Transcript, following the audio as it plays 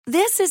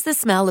This is the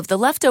smell of the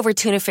leftover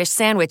tuna fish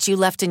sandwich you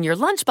left in your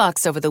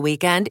lunchbox over the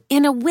weekend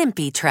in a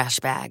wimpy trash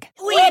bag.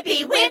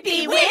 Wimpy,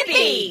 wimpy,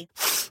 wimpy!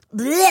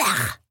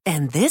 Blech!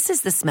 And this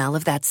is the smell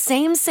of that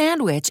same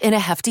sandwich in a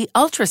Hefty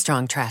Ultra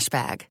Strong trash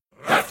bag.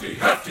 Hefty,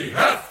 hefty,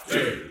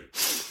 hefty!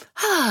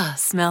 Ah,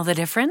 smell the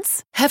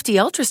difference? Hefty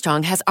Ultra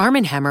Strong has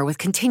Arm & Hammer with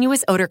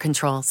continuous odor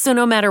control, so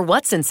no matter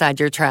what's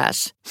inside your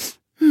trash,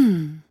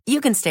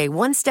 you can stay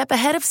one step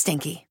ahead of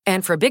stinky.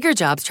 And for bigger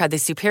jobs, try the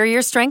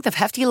superior strength of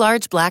Hefty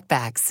Large Black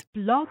Bags.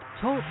 Blog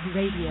Talk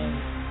Radio.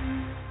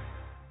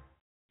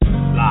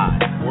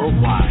 Live,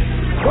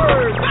 worldwide.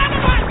 Word!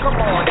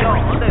 Come on,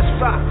 y'all, let's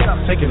rock up.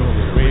 Take it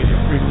over, radio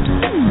frequency.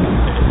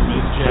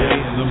 Miss J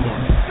in the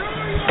morning.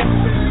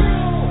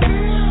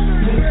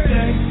 Miss J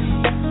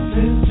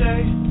in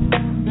the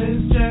morning. Miss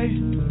J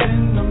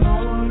in the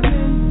morning.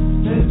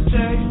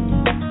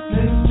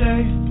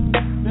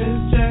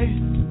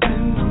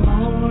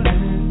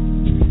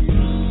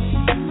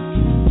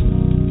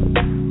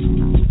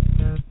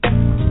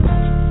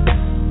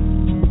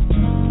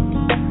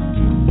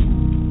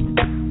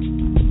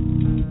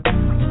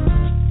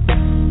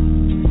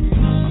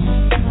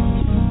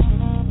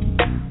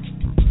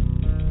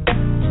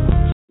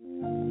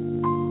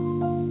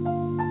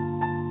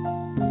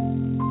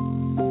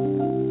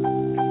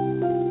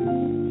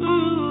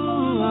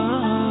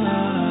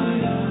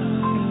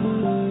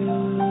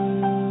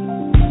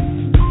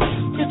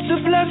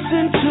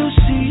 To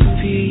see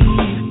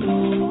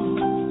people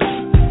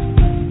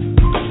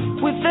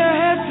with their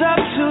heads up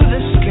to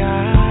the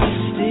sky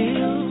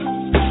still,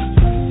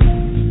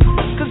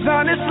 'cause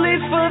honestly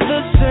for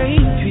the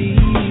same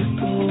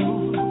people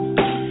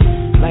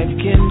life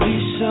can be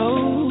so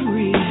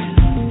real.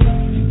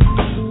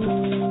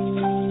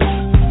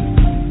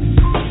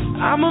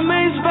 I'm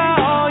amazed by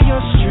all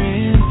your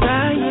strength,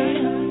 I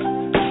am,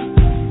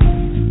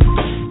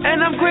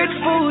 and I'm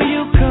grateful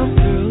you come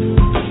through.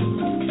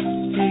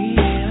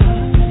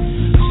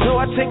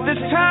 I take this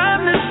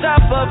time to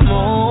stop a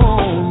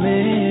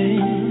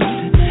moment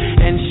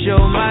and show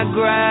my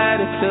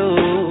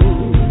gratitude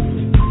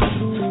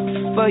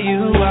for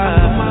you. I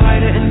put my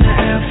lighter in the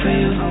air for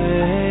you.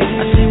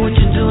 I see what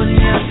you're doing,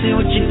 yeah, I see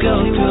what you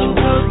go through.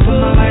 Put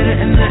my lighter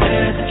in the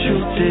air, the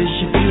truth is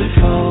you're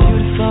beautiful,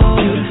 beautiful,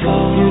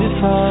 beautiful,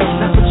 beautiful.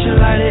 Now put your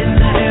lighter in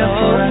the air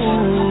for us.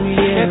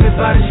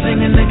 Everybody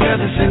singing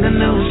together, sing a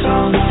new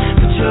song.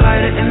 Put your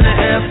lighter in the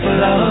air for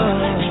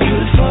love. It's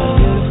beautiful,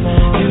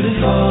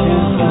 beautiful.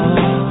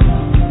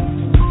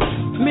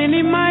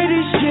 Many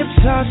mighty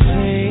ships are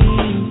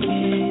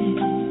sinking,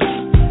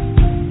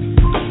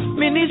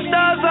 many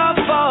stars are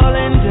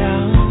falling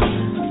down,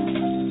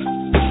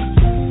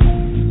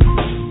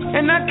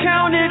 and I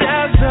count it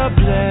as a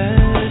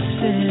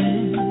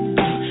blessing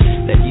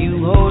that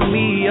you hold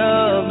me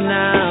up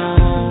now.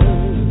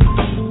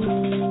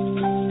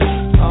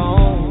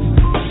 Oh,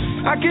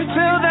 I can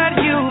tell that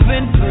you've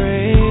been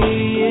praying.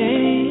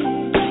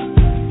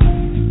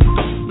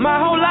 My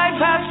whole life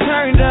has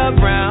turned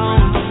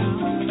around,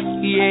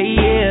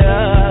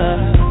 yeah,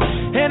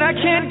 and I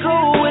can't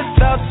go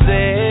without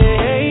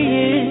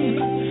saying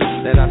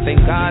that I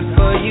thank God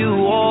for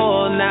you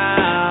all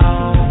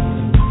now.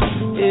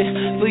 Yeah,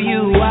 for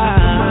you, I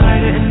put my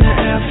lighter in the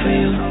air for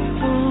you.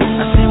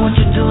 I see what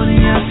you're doing,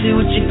 yeah, I see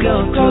what you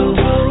go through.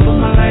 Put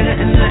my lighter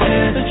in the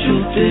air, the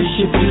truth is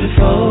you're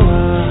beautiful,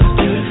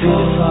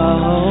 beautiful.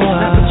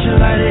 Now put your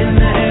lighter in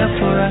the air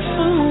for us.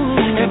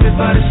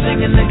 Everybody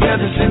singing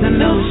together, sing a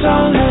new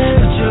song.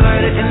 Put your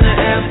lighter in the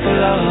air for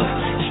love.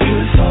 It's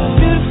beautiful,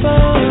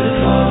 beautiful,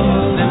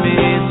 beautiful. Let me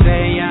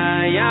say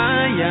yeah,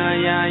 yeah, yeah,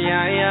 yeah,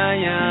 yeah, yeah,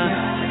 yeah.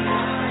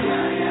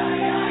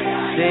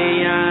 Say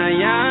yeah,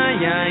 yeah,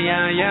 yeah,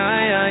 yeah, yeah,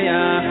 yeah,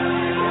 yeah.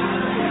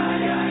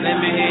 Let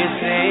me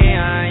say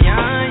yeah,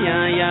 yeah,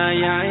 yeah, yeah,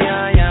 yeah,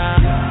 yeah, yeah.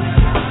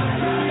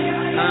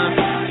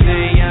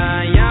 Say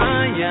yeah,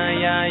 yeah, yeah,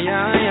 yeah,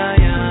 yeah, yeah,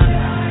 yeah.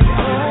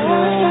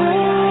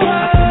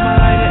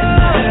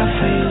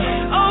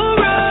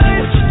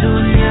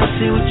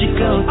 See what you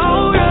go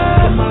through.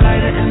 Right. Put my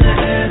lighter in the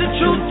air. The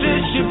truth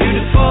is you're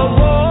beautiful,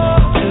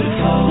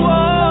 beautiful.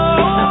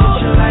 Now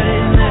put your lighter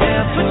in the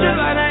air. Put your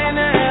lighter in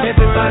the air.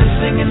 Everybody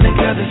singing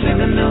together, sing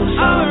a new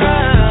song.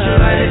 Right. Put your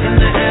lighter in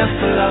the air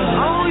for love.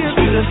 Oh, you're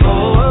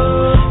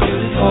beautiful,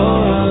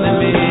 beautiful. Let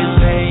me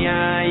say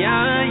yeah,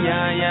 yeah,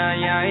 yeah, yeah,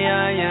 yeah,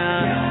 yeah,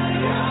 yeah.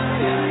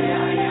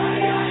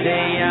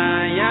 Say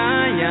yeah,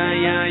 yeah, yeah,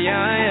 yeah,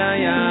 yeah, yeah,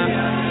 yeah.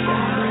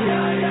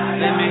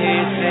 Let me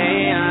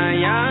say yeah,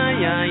 yeah.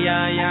 Yeah,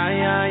 yeah, yeah,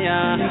 yeah,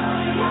 yeah.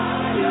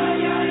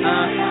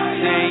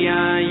 Say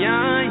yeah,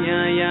 yeah,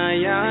 yeah, yeah,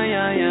 yeah,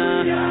 yeah,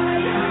 yeah.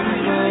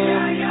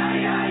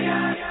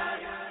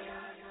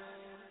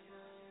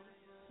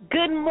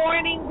 Good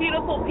morning,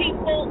 beautiful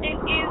people. It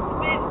is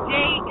Miss J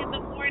in the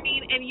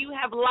morning, and you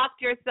have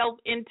locked yourself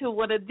into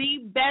one of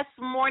the best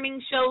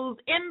morning shows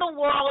in the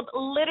world,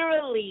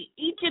 literally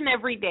each and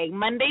every day,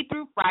 Monday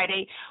through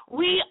Friday.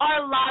 We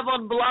are live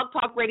on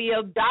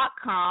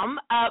blogtalkradio.com.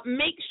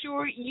 Make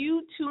sure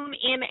you tune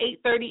in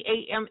 8:30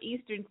 a.m.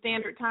 Eastern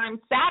Standard Time.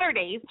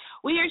 Saturdays,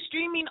 we are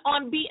streaming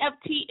on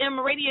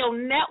BFTM Radio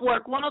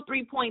Network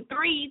 103.3,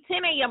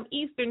 10 a.m.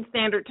 Eastern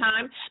Standard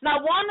Time. Now,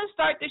 I want to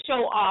start the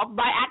show off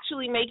by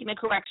actually making a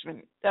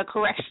correction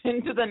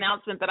to the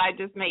announcement that I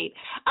just made.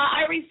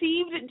 I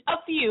received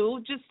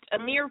just a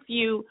mere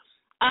few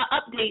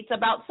updates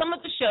about some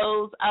of the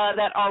shows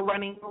that are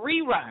running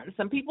reruns.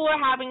 Some people are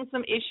having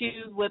some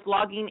issues with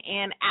logging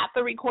in at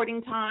the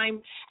recording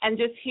time and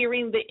just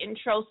hearing the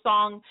intro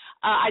song.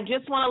 I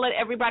just want to let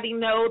everybody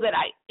know that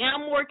I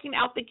am working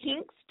out the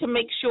kinks to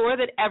make sure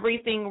that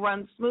everything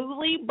runs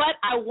smoothly, but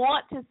I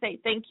want to say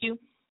thank you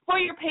for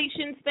your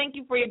patience, thank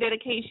you for your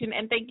dedication,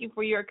 and thank you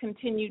for your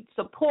continued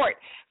support.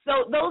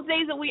 So those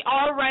days that we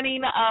are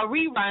running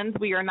reruns,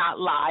 we are not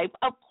live,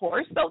 of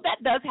course, so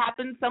that does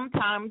happen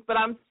sometimes, but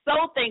I'm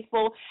so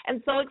thankful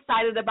and so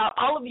excited about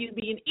all of you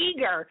being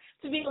eager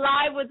to be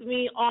live with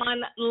me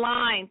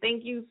online.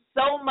 Thank you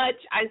so much.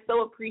 I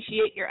so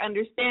appreciate your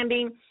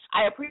understanding.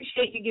 I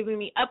appreciate you giving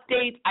me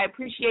updates. I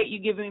appreciate you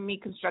giving me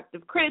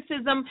constructive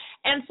criticism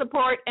and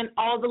support and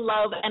all the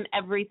love and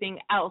everything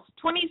else.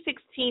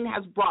 2016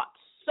 has brought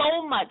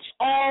so much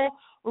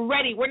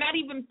already. We're not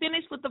even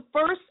finished with the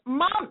first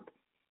month.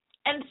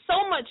 And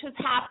so much has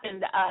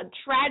happened.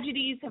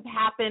 Tragedies have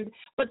happened,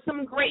 but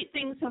some great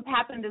things have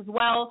happened as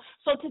well.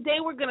 So today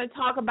we're going to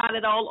talk about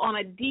it all on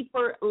a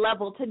deeper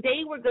level.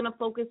 Today we're going to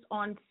focus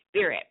on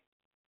spirit.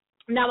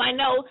 Now, I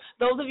know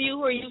those of you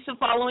who are used to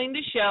following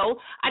the show,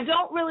 I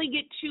don't really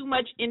get too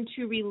much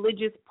into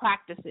religious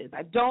practices.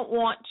 I don't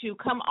want to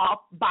come off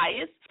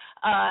biased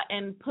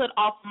and put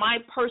off my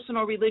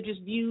personal religious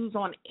views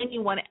on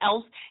anyone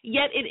else,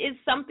 yet it is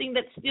something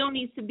that still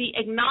needs to be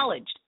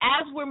acknowledged.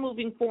 As we're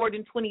moving forward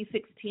in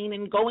 2016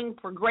 and going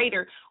for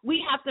greater,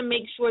 we have to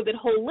make sure that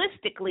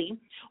holistically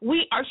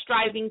we are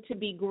striving to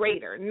be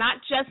greater, not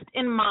just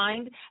in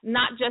mind,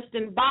 not just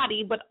in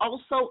body, but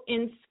also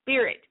in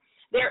spirit.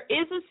 There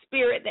is a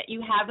spirit that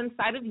you have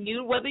inside of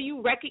you, whether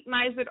you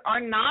recognize it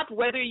or not,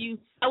 whether you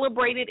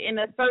celebrate it in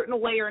a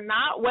certain way or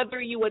not, whether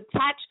you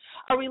attach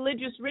a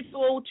religious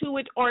ritual to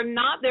it or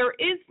not, there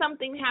is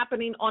something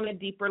happening on a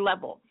deeper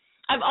level.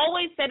 I've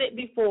always said it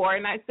before,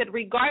 and I said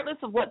regardless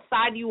of what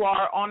side you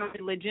are on a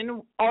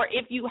religion, or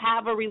if you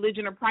have a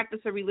religion or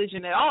practice a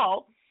religion at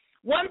all,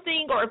 one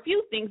thing or a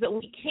few things that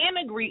we can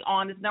agree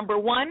on is, number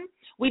one,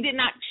 we did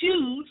not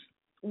choose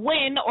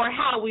when or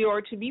how we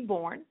are to be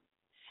born.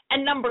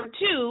 And number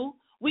two,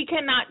 we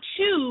cannot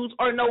choose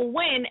or know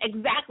when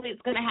exactly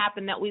it's going to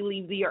happen that we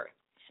leave the earth.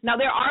 Now,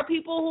 there are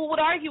people who would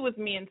argue with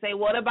me and say,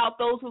 what about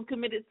those who've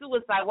committed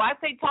suicide? Well, I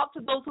say talk to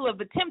those who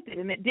have attempted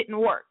and it didn't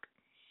work.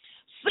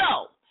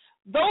 So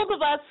those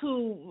of us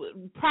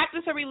who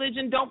practice a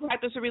religion, don't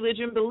practice a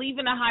religion, believe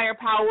in a higher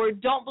power,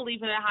 don't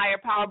believe in a higher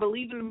power,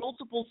 believe in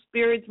multiple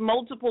spirits,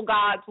 multiple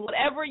gods,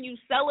 whatever you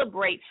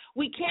celebrate,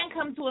 we can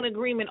come to an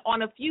agreement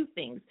on a few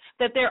things,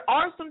 that there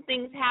are some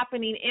things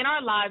happening in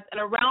our lives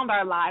and around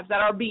our lives that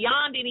are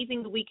beyond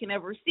anything that we can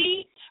ever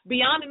see,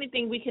 beyond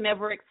anything we can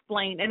ever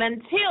explain. And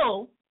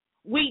until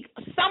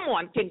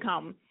someone can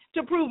come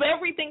to prove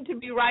everything to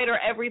be right or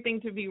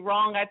everything to be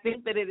wrong, I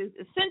think that it is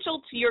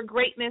essential to your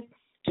greatness,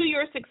 to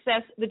your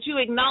success, that you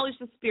acknowledge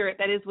the spirit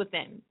that is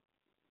within,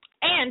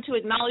 and to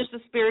acknowledge the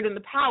spirit and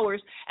the powers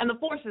and the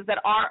forces that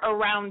are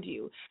around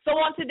you. So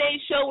on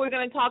today's show, we're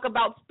going to talk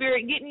about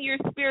spirit, getting your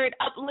spirit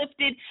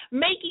uplifted,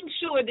 making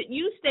sure that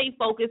you stay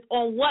focused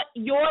on what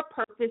your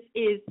purpose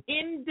is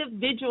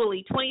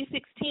individually.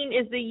 2016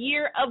 is the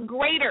year of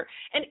greater.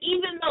 And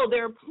even though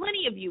there are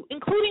plenty of you,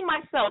 including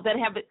myself, that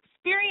have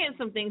experienced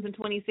some things in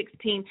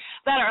 2016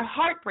 that are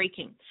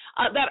heartbreaking,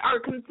 that are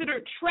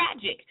considered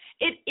tragic,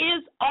 it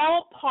is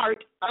all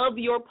part of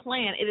your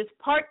plan. It is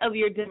part of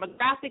your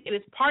demographic. It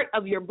is part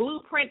of your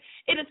blueprint.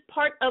 It is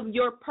part of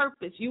your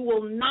purpose. You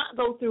will not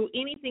go through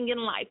anything in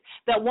life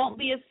that won't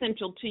be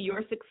essential to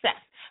your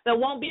success, that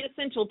won't be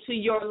essential to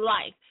your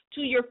life,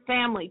 to your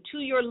family, to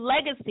your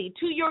legacy,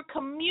 to your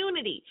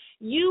community.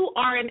 You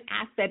are an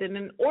asset, and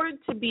in order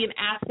to be an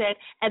asset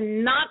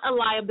and not a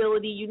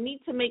liability, you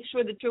need to make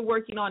sure that you're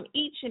working on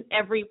each and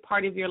every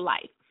part of your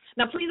life.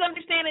 Now, please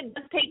understand it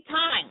does take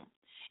time.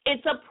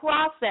 It's a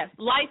process.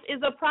 Life is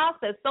a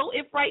process. So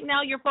if right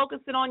now you're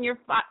focusing on your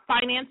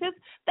finances,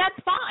 that's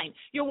fine.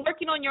 You're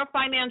working on your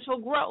financial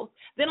growth.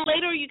 Then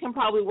later you can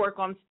probably work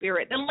on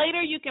spirit. Then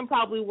later you can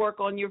probably work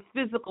on your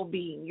physical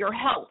being, your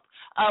health.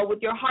 with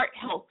your heart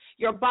health,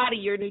 your body,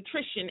 your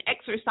nutrition,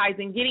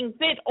 exercising, getting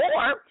fit,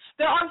 or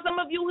there are some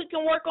of you who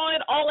can work on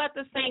it all at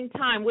the same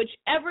time.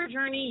 Whichever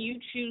journey you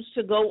choose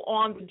to go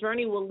on, the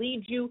journey will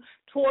lead you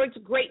towards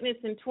greatness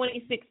in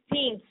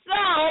 2016.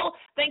 So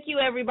thank you,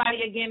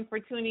 everybody, again for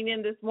tuning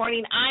in this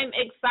morning. I'm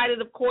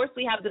excited. Of course,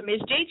 we have the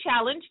Ms. J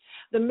Challenge,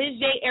 the Ms.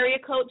 J area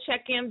code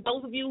check-in.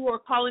 Those of you who are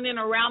calling in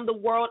around the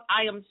world,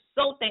 I am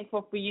so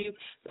thankful for you.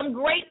 Some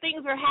great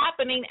things are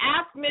happening.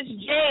 Ask Ms.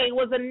 J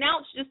was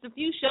announced just a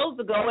few shows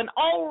ago, and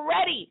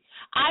already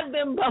I've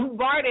been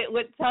bombarded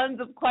with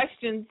tons of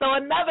questions. So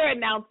another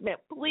announcement,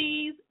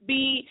 please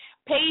be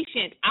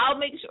patient. I'll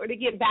make sure to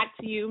get back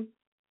to you,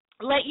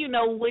 let you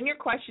know when your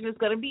question is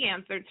going to be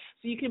answered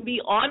so you can be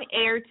on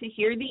air to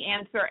hear the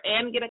answer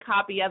and get a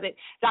copy of it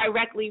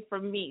directly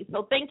from me.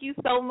 So thank you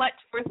so much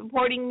for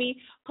supporting me,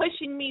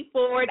 pushing me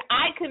forward.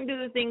 I couldn't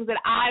do the things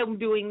that I'm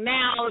doing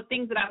now, the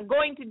things that I'm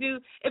going to do,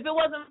 if it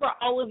wasn't for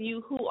all of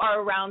you who are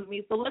around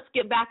me. So let's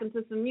get back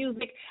into some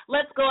music.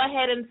 Let's go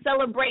ahead and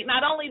celebrate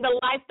not only the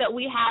life that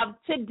we have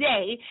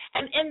today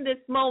and in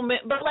this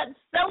moment, but let's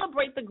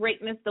celebrate the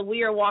greatness that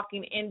we are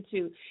walking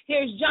into.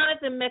 Here's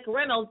Jonathan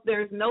McReynolds,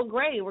 There's No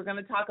Gray. We're going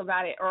to talk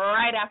about it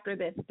right after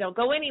this. Don't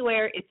go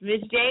anywhere. It's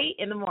Ms. J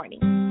in the morning.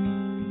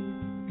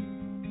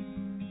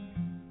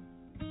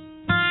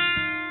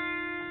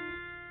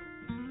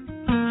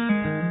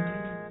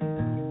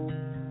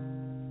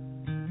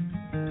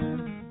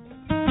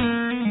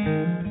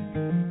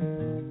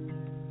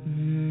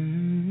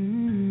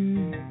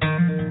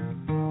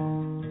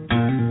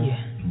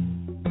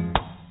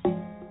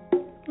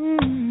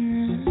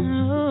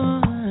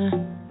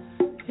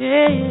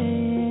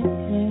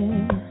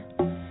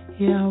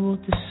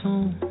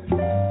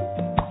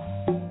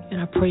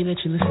 That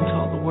you listen to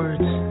all the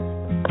words,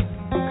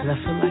 because I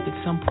feel like at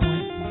some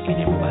point in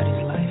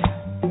everybody's life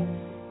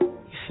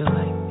you feel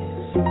like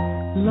this.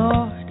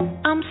 Lord,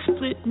 I'm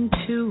split in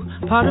two.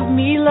 Part of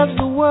me loves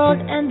the world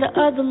and the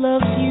other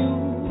loves you.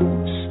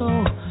 So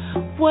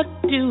what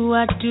do?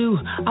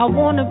 I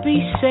want to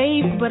be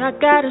safe, but I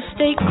gotta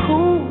stay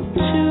cool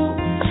too.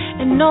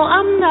 And no,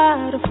 I'm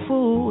not a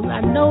fool.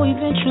 I know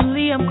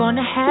eventually I'm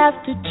gonna have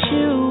to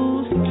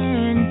choose.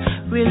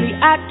 And really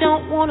I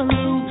don't want to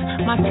lose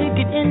my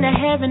ticket into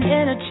heaven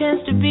and a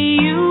chance to be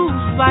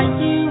used by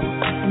you.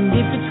 And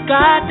if it's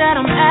God that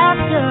I'm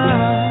after,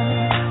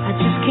 I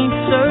just can't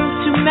serve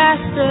two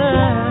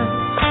masters.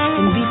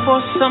 And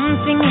before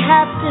something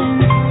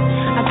happens,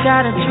 I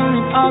gotta turn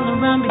it all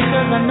around,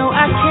 because I know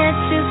I can't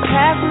just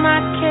have my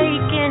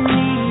cake and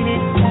eat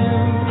it too.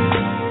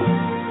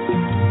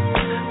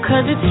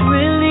 Cause it's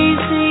real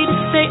easy to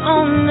stay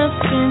on the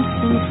fence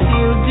and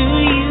still do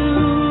you.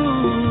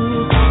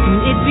 And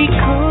it'd be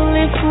cool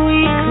if we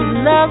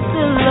could love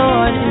the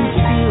Lord and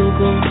still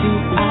go do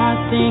our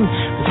thing.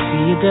 But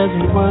see, it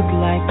doesn't work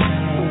like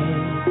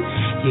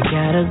that. You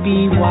gotta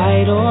be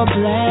white or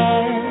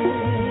black.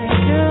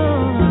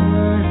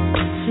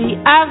 See,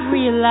 I've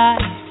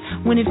realized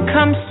when it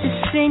comes to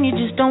sin, you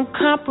just don't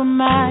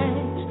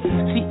compromise.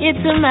 See,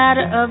 it's a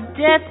matter of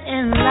death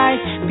and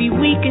life. Be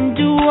weak and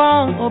do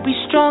wrong, or be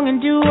strong and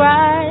do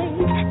right.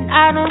 And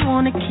I don't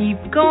want to keep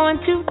going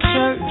to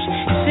church,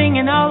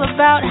 singing all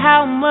about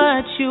how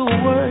much you're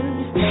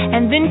worth,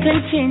 and then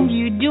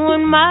continue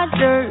doing my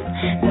dirt,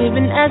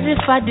 living as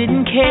if I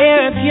didn't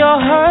care if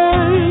you're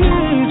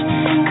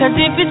hurt. Cause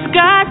if it's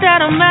God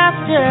that I'm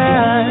after,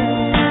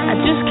 I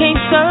just can't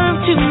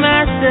serve two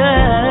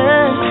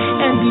masters.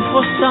 And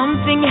before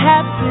something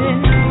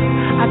happens,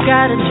 I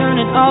gotta turn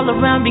it all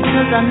around,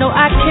 because I know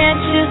I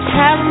can't just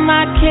have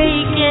my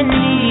cake and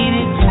eat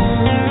it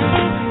too.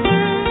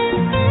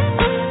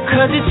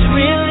 Cause it's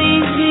real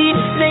easy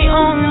to stay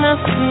on the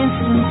fence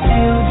and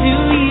still do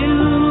you.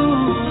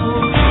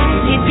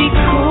 And it'd be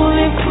cool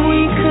if we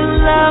could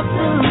love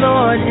the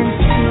Lord and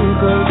still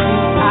go do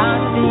our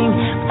thing.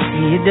 But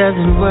see, it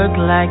doesn't work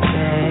like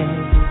that.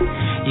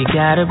 You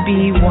gotta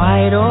be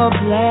white or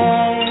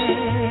black.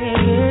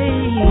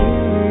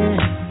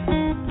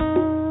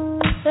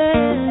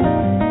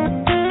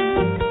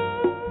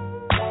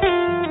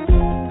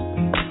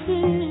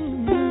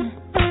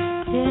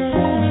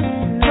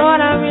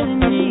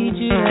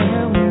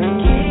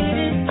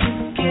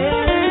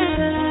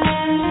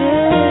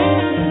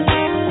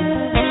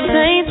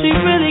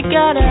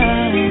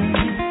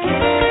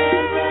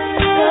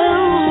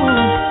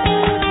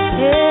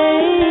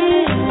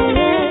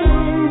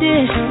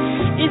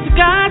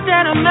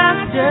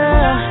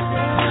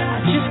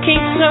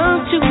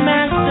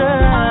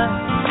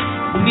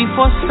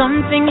 Before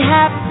something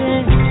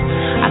happens,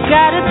 I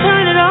gotta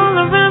turn it all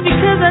around,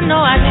 because I know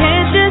I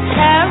can't just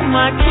have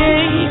my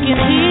cake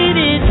and eat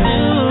it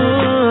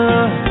too.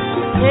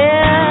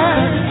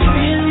 Yeah, it's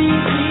really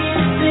easy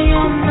to stay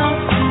on my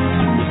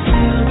feet and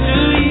still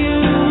do you.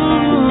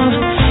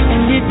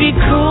 And it'd be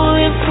cool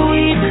if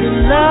we could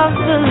love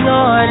the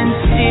Lord and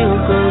still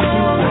go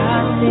do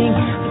our thing.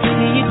 But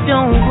see, it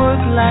don't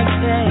work like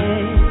that.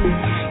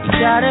 You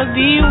gotta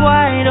be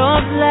white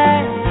or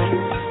black.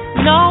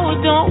 No, it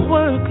don't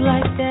work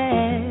like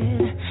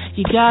that.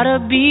 You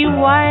gotta be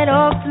white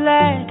or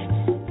black.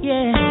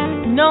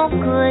 Yeah, no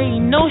gray,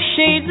 no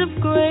shades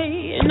of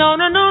gray. No,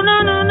 no, no,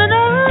 no, no, no, no,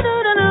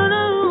 no, no,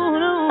 no,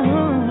 no.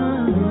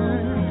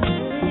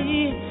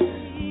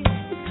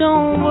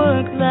 Don't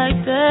work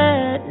like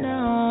that,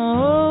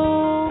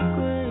 no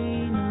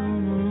gray,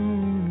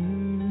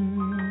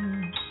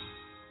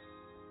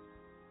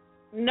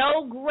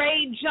 No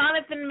Gray,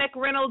 Jonathan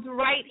McReynolds,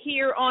 right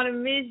here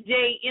on Ms.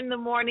 J in the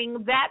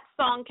Morning. That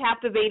song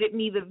captivated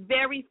me the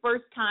very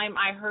first time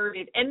I heard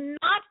it, and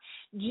not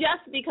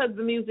just because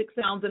the music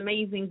sounds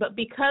amazing, but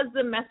because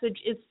the message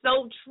is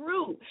so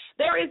true.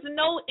 There is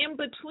no in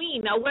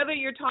between. Now, whether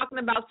you're talking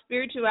about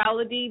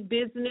spirituality,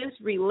 business,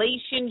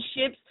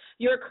 relationships,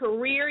 your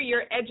career,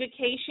 your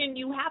education,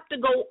 you have to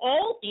go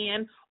all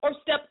in or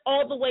step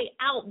all the way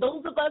out.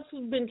 Those of us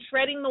who've been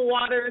treading the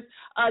waters,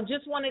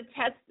 just want to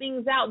test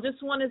things out,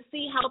 just want to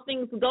see how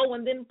things go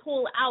and then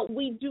pull out,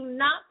 we do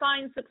not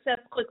find success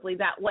quickly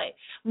that way.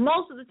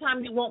 Most of the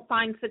time, you won't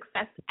find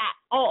success at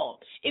all.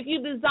 If you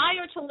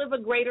desire to live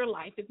a greater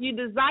life, if you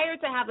desire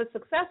to have a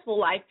successful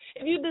life,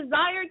 if you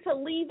desire to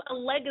leave a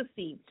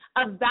legacy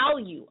of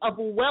value, of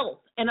wealth,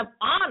 and of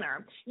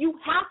honor, you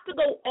have to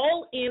go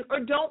all in or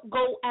don't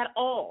go at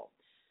all.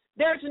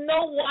 There's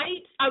no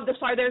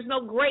there's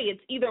no gray.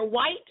 It's either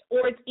white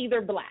or it's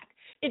either black.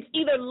 It's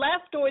either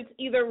left or it's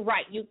either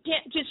right. You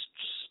can't just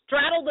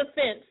straddle the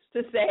fence,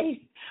 to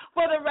say,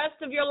 for the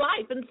rest of your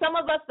life. And some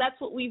of us, that's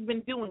what we've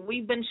been doing.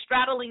 We've been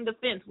straddling the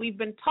fence. We've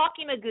been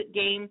talking a good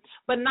game,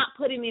 but not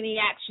putting any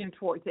action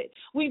towards it.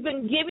 We've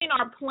been giving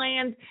our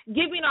plans,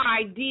 giving our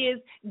ideas,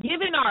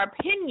 giving our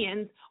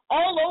opinions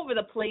all over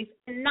the place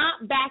and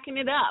not backing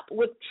it up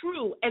with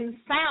true and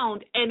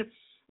sound and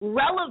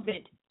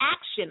relevant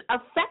action,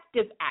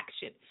 effective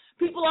action.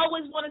 People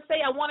always want to say,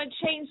 I want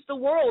to change the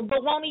world,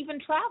 but won't even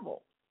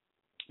travel.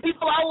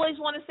 People always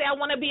want to say, I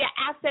want to be an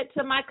asset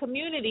to my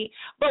community,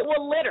 but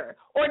will litter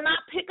or not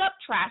pick up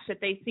trash that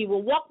they see,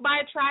 will walk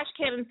by a trash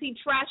can and see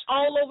trash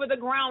all over the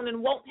ground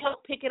and won't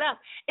help pick it up.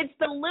 It's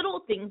the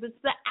little things.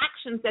 It's the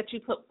actions that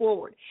you put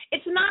forward.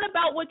 It's not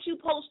about what you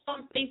post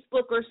on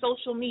Facebook or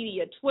social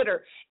media,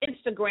 Twitter,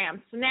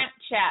 Instagram,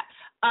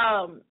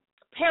 Snapchat,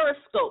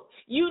 Periscope,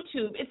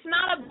 YouTube. It's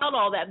not about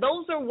all that.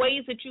 Those are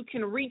ways that you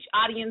can reach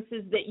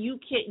audiences that you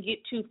can't get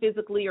to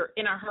physically or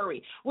in a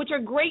hurry, which are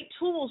great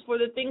tools for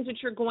the things that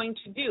you're going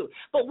to do.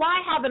 But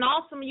why have an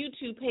awesome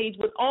YouTube page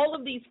with all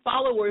of these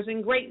followers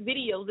and great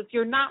videos if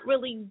you're not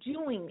really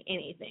doing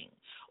anything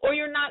or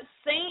you're not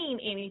saying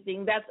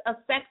anything that's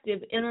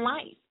effective in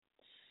life?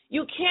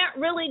 You can't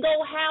really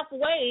go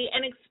halfway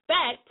and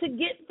expect to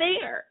get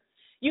there.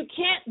 You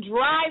can't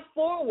drive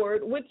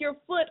forward with your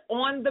foot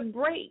on the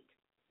brake.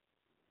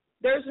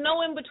 There's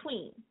no in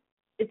between.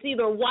 It's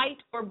either white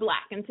or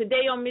black. And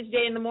today on Ms.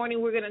 J in the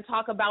Morning, we're going to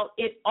talk about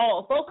it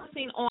all,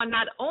 focusing on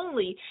not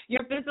only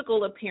your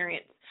physical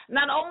appearance,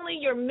 not only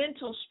your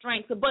mental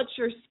strength, but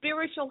your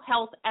spiritual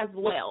health as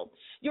well.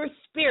 Your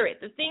spirit,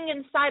 the thing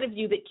inside of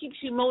you that keeps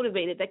you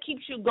motivated, that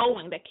keeps you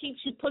going, that keeps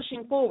you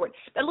pushing forward.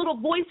 That little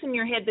voice in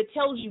your head that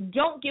tells you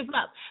don't give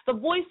up. The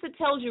voice that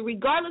tells you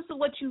regardless of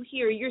what you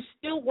hear, you're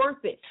still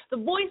worth it. The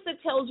voice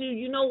that tells you,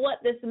 you know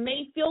what, this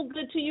may feel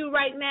good to you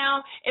right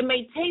now. It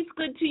may taste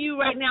good to you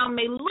right now. It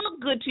may look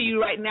good to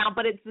you right now,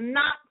 but it's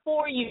not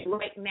for you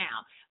right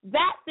now.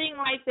 That thing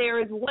right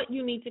there is what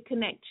you need to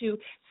connect to.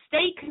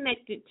 Stay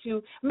connected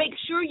to. Make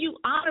sure you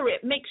honor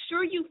it. Make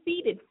sure you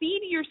feed it.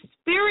 Feed your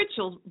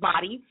spiritual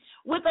body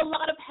with a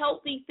lot of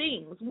healthy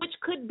things, which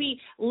could be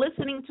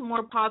listening to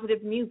more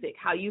positive music,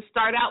 how you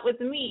start out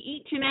with me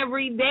each and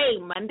every day,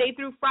 Monday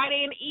through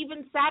Friday and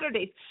even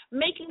Saturdays,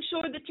 making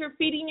sure that you're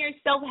feeding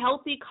yourself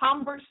healthy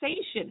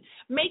conversation,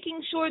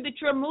 making sure that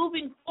you're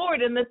moving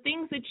forward in the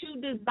things that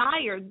you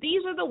desire.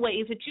 These are the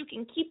ways that you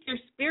can keep your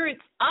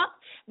spirits up.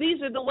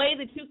 These are the ways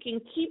that you can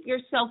keep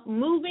yourself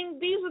moving.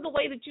 These are the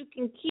ways that you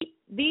can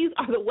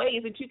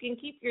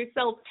keep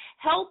yourself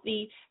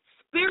healthy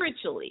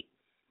spiritually.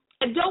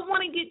 I don't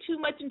want to get too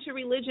much into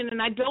religion,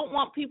 and I don't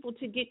want people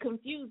to get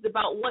confused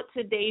about what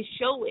today's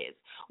show is,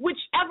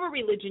 whichever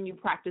religion you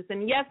practice.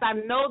 And, yes, I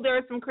know there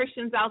are some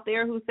Christians out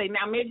there who say,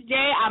 now, Ms. J,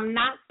 I'm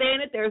not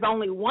saying it. There's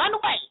only one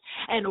way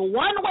and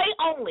one way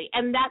only,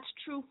 and that's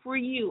true for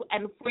you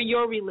and for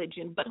your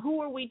religion. But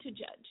who are we to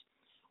judge?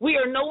 We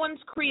are no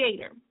one's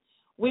creator.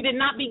 We did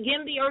not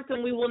begin the earth,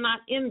 and we will not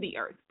end the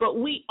earth. But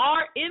we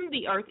are in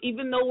the earth,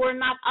 even though we're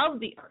not of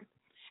the earth.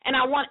 And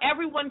I want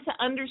everyone to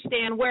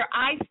understand where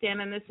I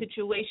stand in this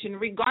situation,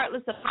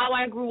 regardless of how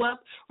I grew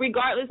up,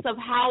 regardless of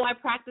how I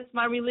practice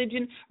my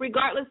religion,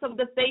 regardless of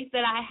the faith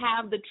that I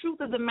have. The truth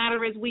of the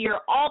matter is we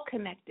are all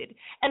connected.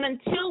 And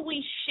until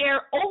we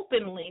share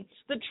openly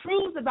the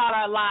truths about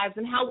our lives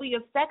and how we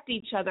affect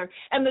each other,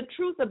 and the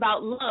truth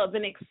about love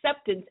and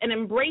acceptance and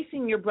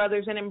embracing your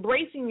brothers and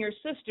embracing your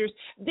sisters,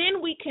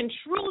 then we can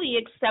truly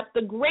accept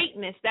the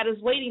greatness that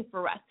is waiting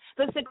for us,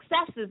 the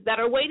successes that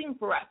are waiting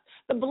for us,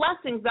 the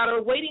blessings that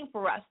are waiting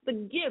for us, the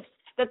gifts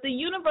that the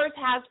universe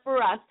has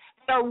for us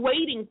that are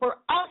waiting for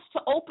us to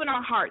open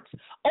our hearts,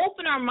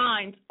 open our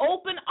minds,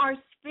 open our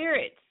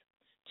spirits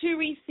to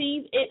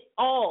receive it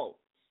all.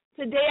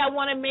 Today, I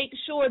want to make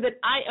sure that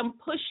I am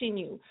pushing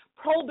you,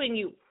 probing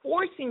you,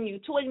 forcing you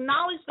to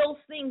acknowledge those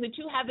things that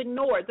you have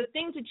ignored, the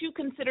things that you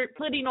considered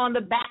putting on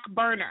the back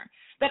burner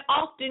that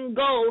often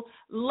go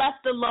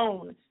left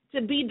alone,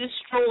 to be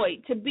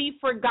destroyed, to be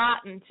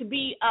forgotten, to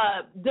be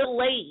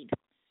delayed.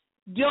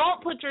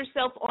 Don't put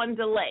yourself on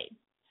delay.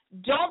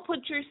 Don't put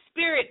your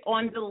spirit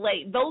on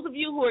delay. Those of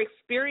you who are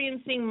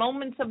experiencing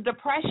moments of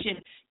depression,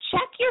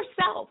 check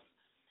yourself.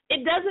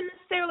 It doesn't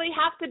necessarily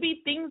have to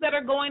be things that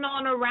are going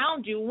on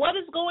around you. What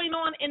is going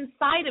on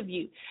inside of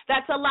you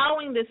that's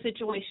allowing this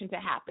situation to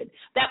happen,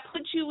 that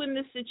puts you in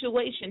this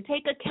situation?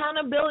 Take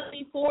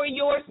accountability for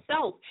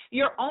yourself,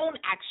 your own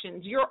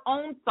actions, your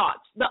own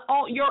thoughts,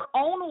 your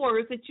own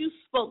words that you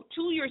spoke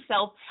to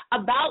yourself,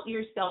 about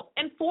yourself,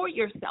 and for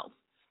yourself.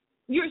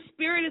 Your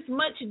spirit is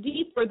much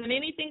deeper than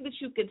anything that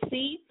you could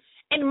see,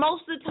 and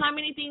most of the time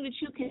anything that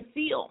you can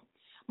feel.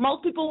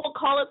 Most people will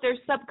call it their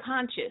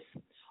subconscious,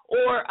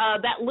 or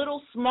that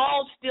little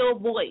small, still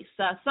voice.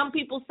 Some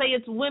people say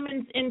it's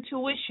women's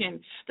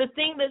intuition, the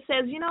thing that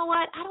says, you know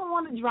what, I don't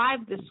want to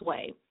drive this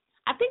way.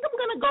 I think I'm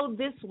going to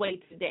go this way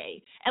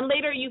today. And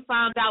later you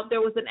found out there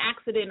was an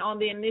accident on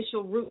the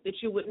initial route that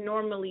you would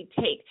normally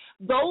take.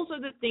 Those are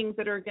the things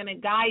that are going to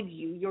guide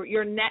you,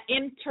 your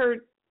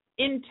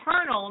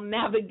internal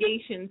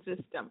navigation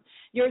system,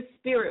 your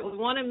spirit. We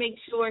want to make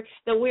sure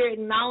that we're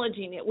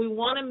acknowledging it. We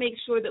want to make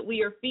sure that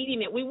we are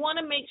feeding it. We want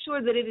to make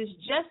sure that it is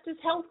just as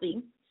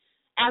healthy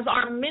as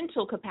our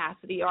mental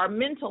capacity, our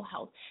mental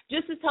health,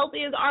 just as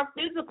healthy as our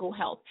physical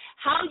health.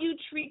 How you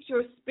treat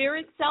your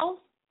spirit self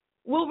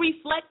will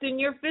reflect in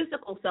your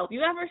physical self.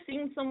 You ever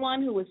seen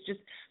someone who is just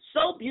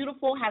so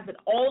beautiful, has it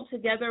all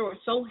together, or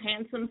so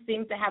handsome,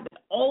 seems to have it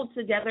all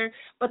together,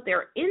 but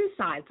their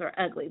insides are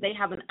ugly? They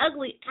have an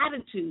ugly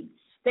attitude.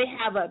 They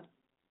have a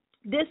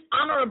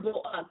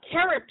dishonorable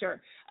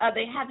character.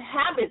 They have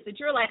habits that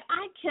you're like,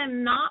 I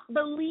cannot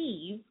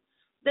believe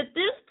that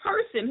this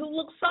person who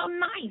looks so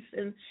nice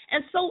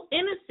and so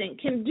innocent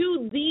can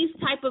do these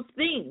type of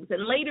things.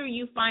 And later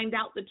you find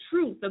out the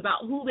truth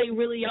about who they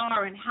really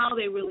are and how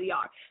they really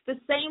are. The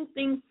same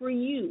thing for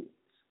you.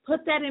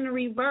 Put that in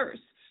reverse.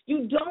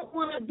 You don't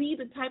want to be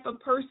the type of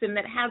person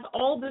that has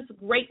all this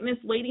greatness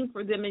waiting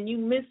for them and you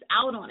miss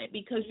out on it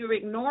because you're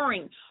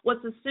ignoring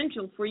what's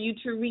essential for you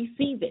to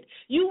receive it.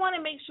 You want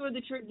to make sure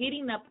that you're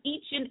getting up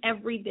each and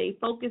every day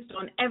focused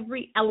on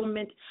every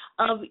element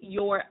of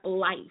your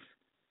life.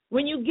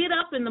 When you get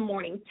up in the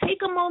morning, take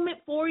a moment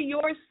for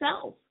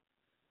yourself.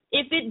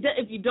 If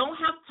you don't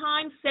have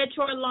time, set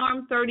your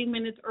alarm 30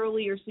 minutes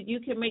earlier so you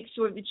can make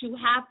sure that you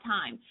have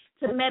time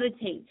to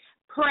meditate,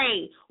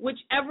 pray,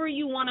 whichever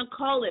you want to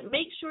call it.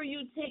 Make sure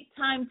you take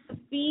time to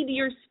feed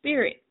your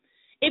spirit.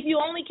 If you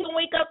only can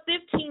wake up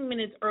 15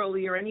 minutes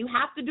earlier and you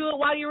have to do it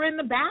while you're in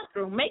the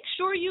bathroom, make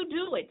sure you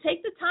do it.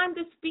 Take the time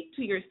to speak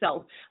to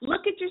yourself.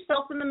 Look at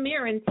yourself in the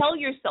mirror and tell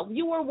yourself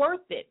you are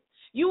worth it.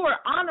 You are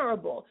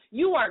honorable.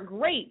 You are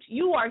great.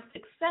 You are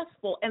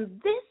successful. And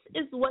this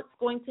is what's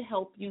going to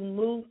help you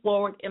move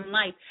forward in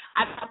life.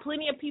 I've had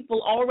plenty of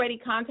people already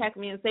contact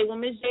me and say, well,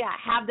 Ms. J,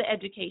 I have the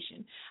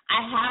education.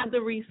 I have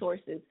the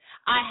resources.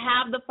 I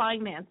have the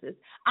finances.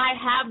 I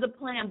have the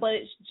plan, but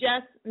it's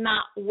just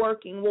not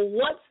working. Well,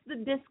 what's the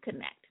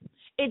disconnect?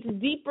 It's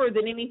deeper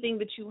than anything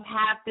that you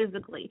have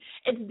physically.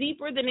 It's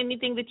deeper than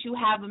anything that you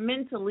have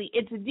mentally.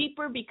 It's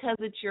deeper because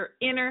it's your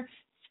inner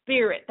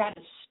spirit that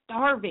is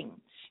starving.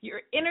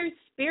 Your inner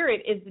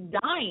spirit is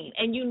dying,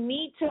 and you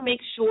need to make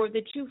sure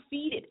that you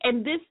feed it.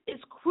 And this is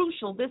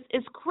crucial. This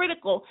is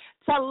critical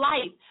to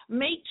life.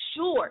 Make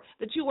sure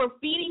that you are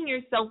feeding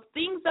yourself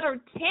things that are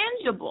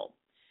tangible.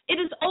 It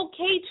is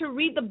okay to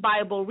read the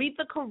Bible, read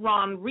the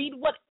Quran, read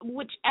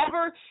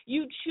whichever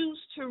you choose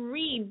to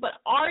read, but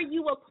are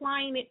you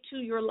applying it to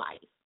your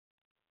life?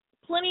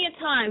 Plenty of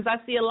times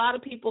I see a lot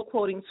of people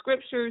quoting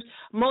scriptures,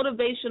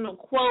 motivational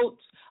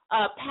quotes,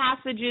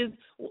 passages,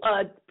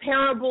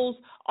 parables,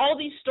 all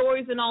these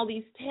stories and all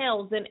these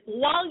tales. And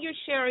while you're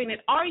sharing it,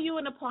 are you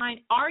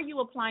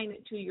applying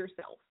it to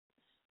yourself?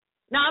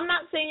 Now, I'm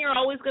not saying you're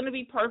always going to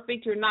be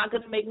perfect. You're not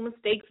going to make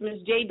mistakes.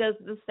 Ms. J does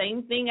the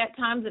same thing at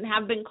times and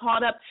have been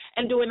caught up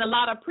and doing a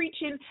lot of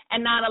preaching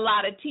and not a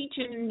lot of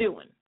teaching and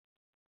doing.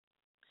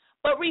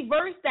 But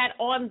reverse that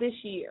on this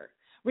year.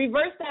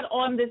 Reverse that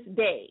on this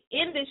day.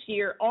 In this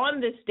year,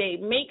 on this day,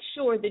 make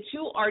sure that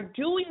you are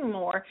doing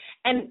more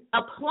and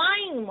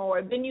applying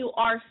more than you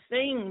are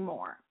saying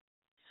more.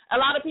 A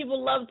lot of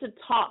people love to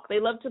talk. They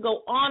love to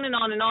go on and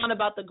on and on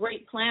about the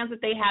great plans that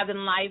they have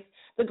in life,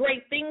 the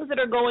great things that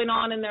are going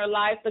on in their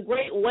life, the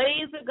great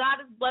ways that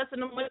God is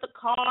blessing them with the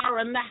car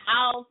and the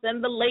house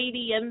and the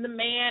lady and the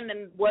man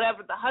and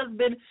whatever, the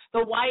husband,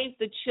 the wife,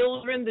 the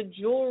children, the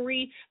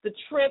jewelry, the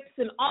trips,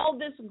 and all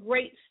this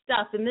great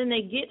stuff. And then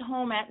they get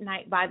home at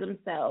night by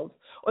themselves,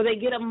 or they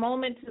get a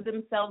moment to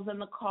themselves in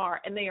the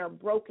car, and they are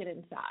broken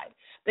inside.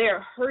 They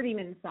are hurting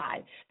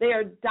inside. They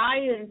are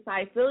dying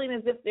inside, feeling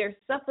as if they're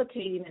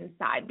suffocating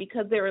inside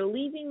because they are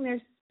leaving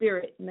their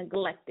spirit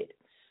neglected.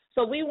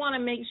 So we want to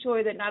make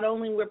sure that not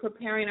only we're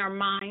preparing our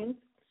minds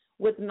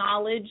with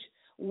knowledge,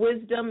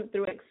 wisdom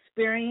through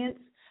experience,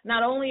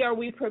 not only are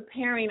we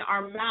preparing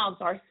our mouths,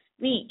 our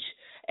speech,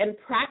 and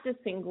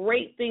practicing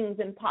great things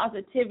and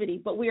positivity,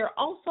 but we are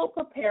also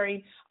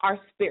preparing our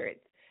spirits.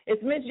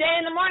 It's Miss J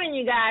in the morning,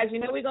 you guys. You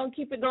know we're going to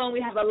keep it going.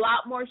 We have a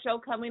lot more show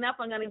coming up.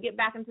 I'm going to get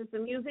back into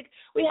some music.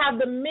 We have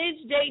the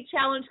Ms. J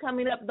Challenge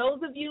coming up. Those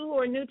of you who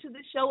are new to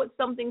the show, it's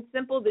something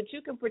simple that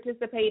you can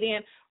participate in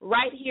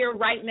right here,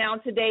 right now,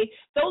 today.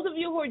 Those of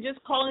you who are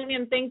just calling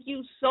in, thank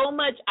you so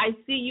much. I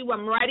see you.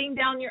 I'm writing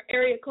down your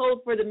area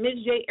code for the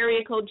Ms. J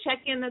area code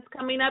check-in that's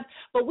coming up.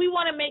 But we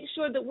want to make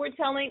sure that we're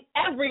telling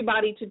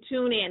everybody to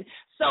tune in.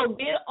 So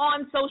get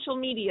on social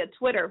media,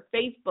 Twitter,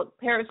 Facebook,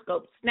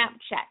 Periscope,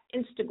 Snapchat,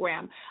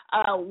 Instagram,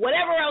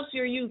 whatever else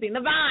you're using, the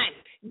Vine.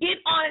 Get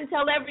on and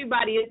tell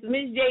everybody it's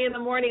Ms. J in the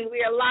morning.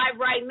 We are live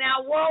right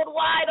now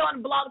worldwide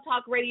on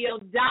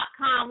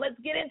blogtalkradio.com. Let's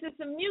get into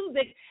some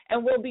music,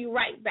 and we'll be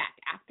right back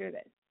after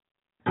this.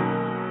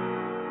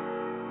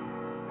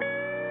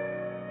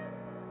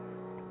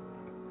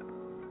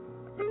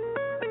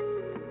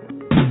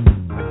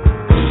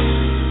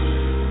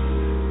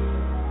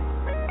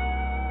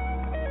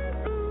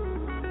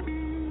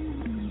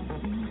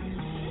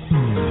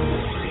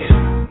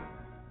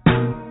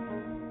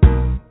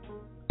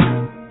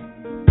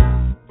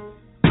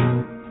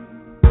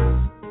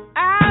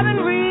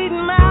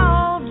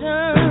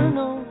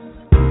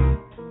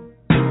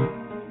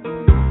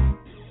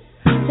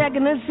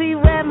 Checking to see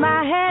where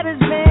my head has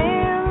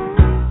been,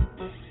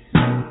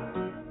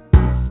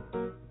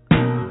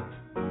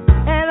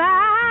 and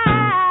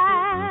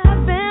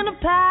I've been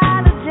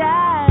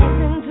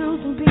apologizing to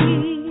some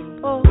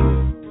people,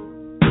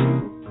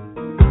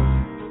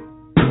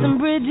 some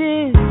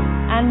bridges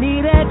I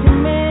needed to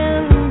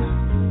mend,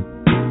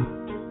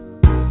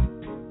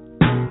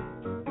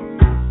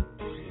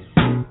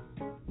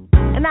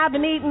 and I've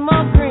been eating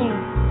more cream,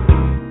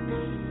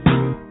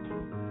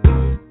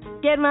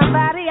 get my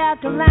body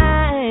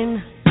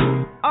alkaline.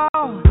 Oh,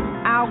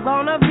 I'm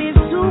gonna be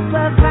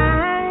super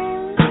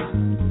fine.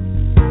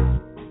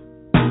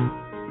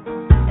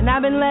 And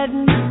I've been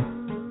letting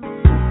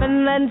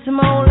some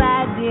old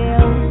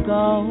ideals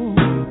go.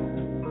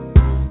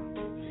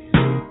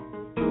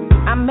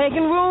 I'm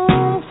making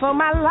room for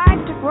my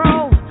life to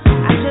grow.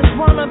 I just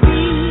wanna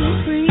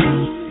be free.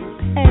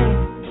 Hey,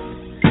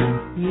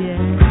 yeah.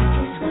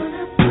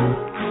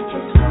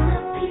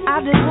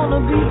 I just wanna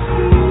be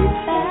free.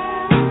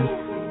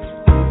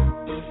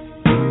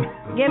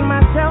 Getting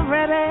myself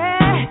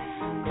ready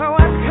for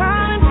what's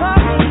coming for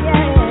me,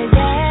 yeah,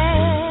 yeah.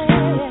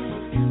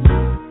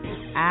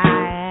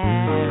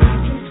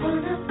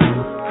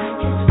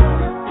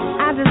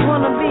 I just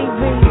wanna be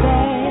free,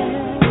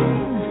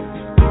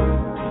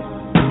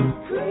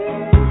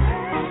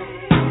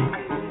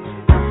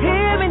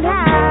 hear me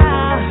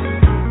now.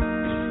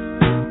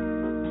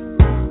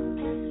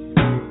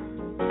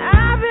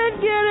 I've been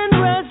getting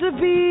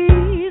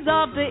recipes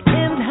off the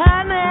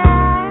internet.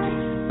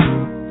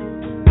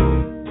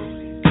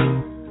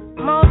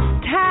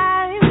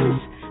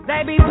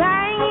 They be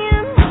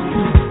paying.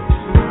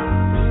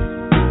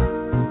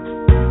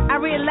 I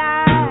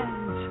realize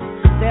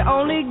they're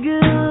only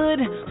good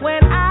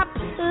when I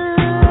put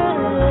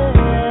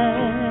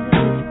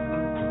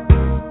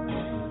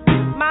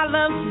my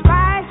love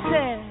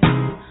spices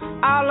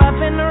all up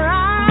in the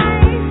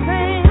right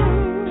thing.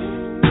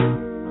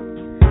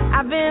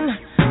 I've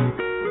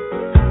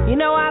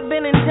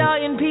been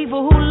enjoying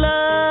people who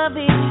love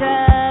each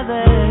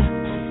other,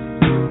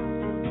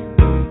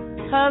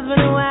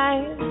 husband and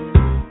wife,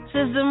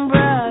 sister and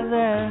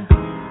brother,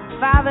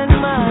 father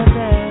and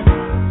mother.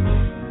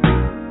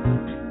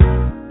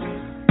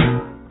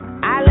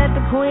 I let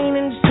the queen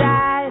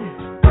inside,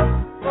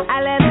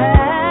 I let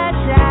her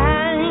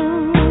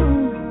shine.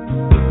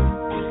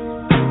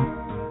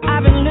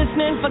 I've been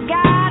listening for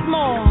God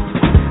more.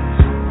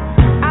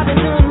 I've been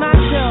doing my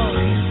show.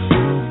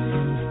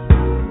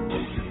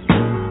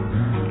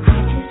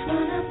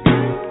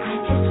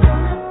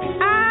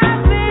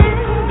 I've been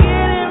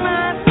getting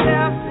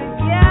myself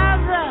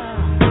together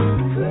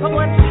for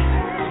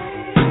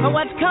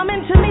what's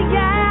coming to me,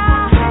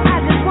 yeah. I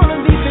just wanna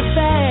be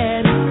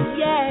prepared,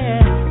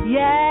 yeah,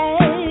 yeah,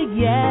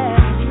 yeah,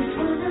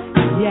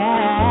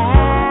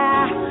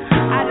 yeah.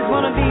 I just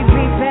wanna be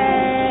prepared.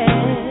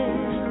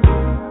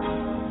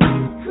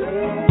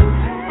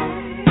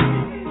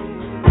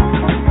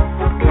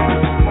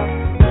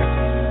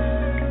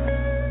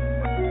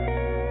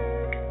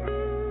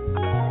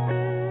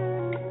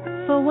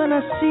 For when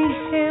I see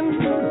him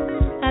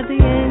at the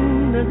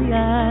end of the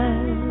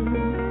aisle,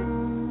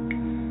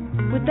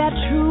 with that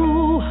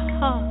true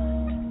heart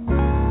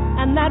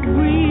and that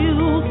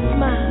real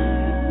smile,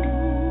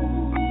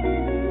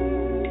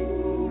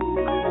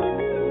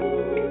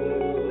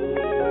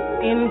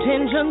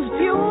 intentions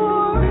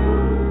pure,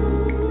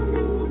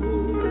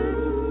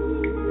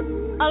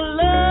 a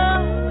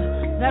love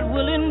that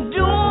will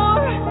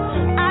endure.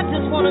 I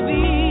just want to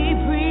be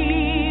prepared.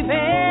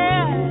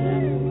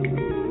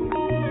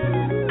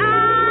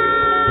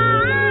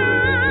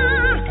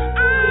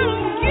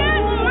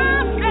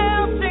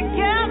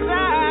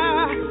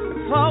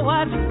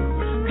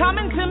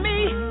 Coming to me,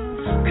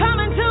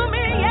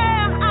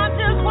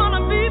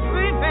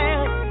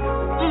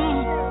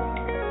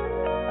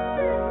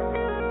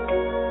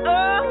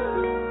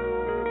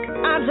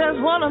 just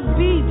wanna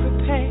be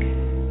prepared.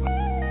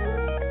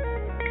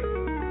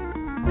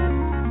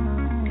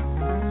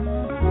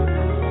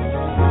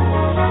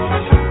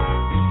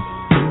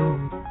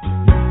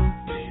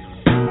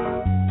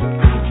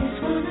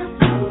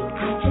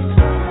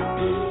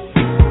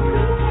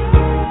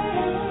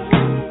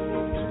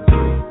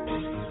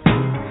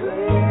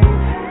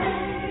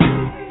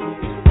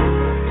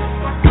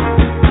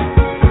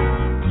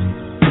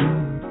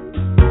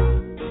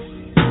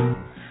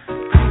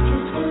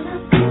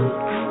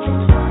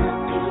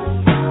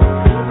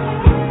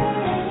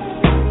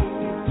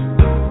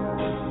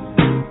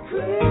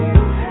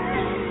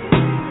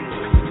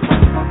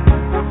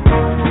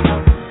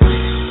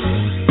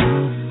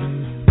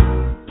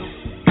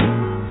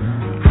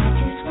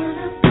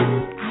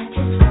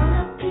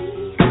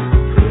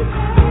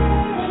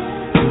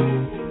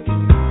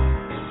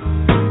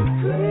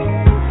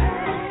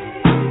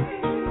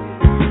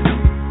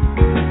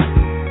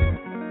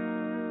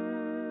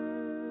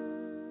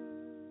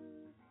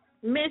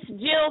 Miss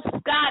Jill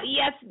Scott,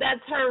 yes,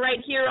 that's her right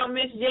here on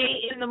Miss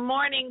J in the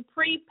Morning,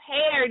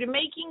 prepared,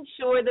 making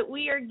sure that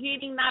we are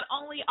getting not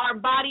only our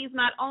bodies,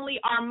 not only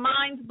our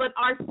minds, but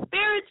our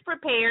spirits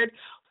prepared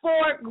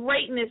for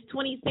greatness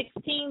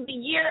 2016, the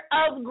year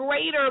of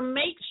greater.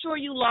 Make sure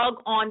you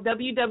log on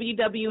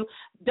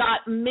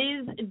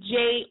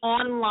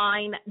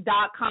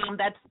www.mizjonline.com.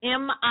 That's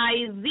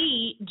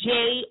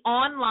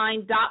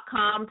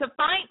MIZJonline.com to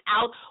find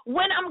out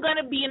when I'm going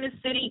to be in a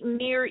city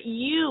near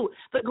you.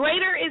 The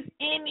Greater is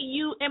in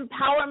You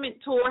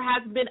Empowerment Tour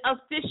has been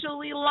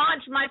officially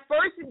launched. My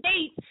first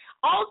date,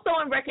 also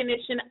in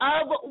recognition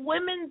of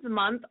Women's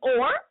Month,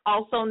 or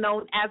also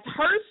known as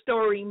Her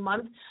Story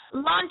Month,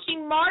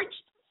 launching March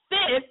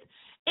 5th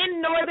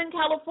in Northern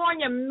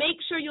California.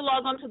 Make sure you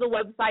log on to the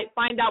website,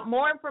 find out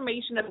more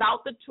information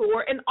about the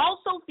tour, and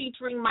also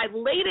featuring my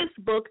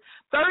latest book,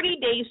 30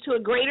 Days to a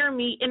Greater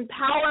Me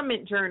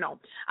Empowerment Journal.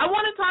 I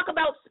want to talk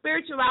about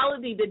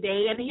spirituality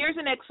today, and here's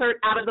an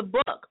excerpt out of the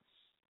book.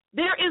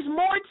 There is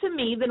more to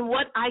me than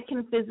what I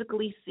can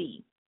physically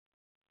see.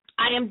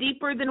 I am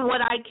deeper than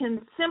what I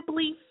can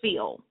simply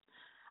feel.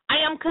 I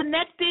am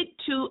connected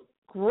to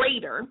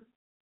greater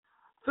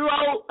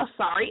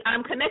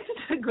I'm connected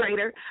to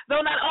greater,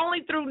 though not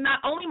only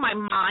my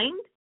mind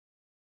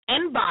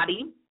and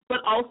body,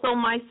 but also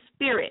my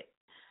spirit.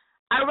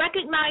 I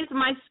recognize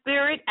my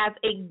spirit as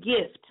a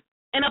gift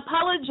and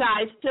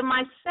apologize to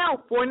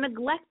myself for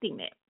neglecting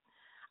it.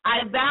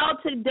 I vow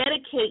to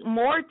dedicate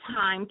more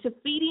time to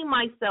feeding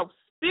myself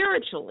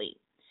spiritually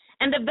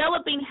and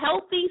developing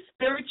healthy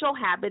spiritual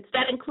habits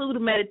that include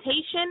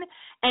meditation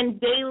and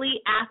daily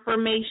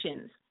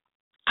affirmations.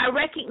 I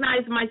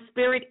recognize my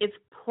spirit is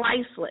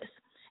priceless,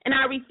 and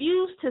I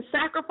refuse to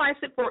sacrifice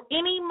it for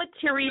any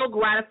material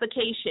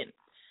gratification.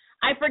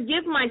 I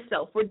forgive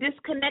myself for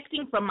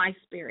disconnecting from my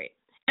spirit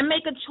and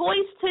make a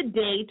choice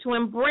today to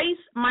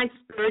embrace my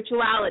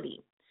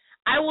spirituality.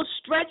 I will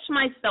stretch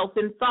myself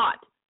in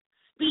thought,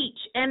 speech,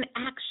 and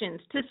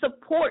actions to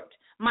support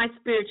my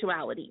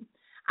spirituality.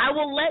 I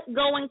will let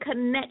go and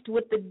connect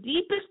with the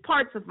deepest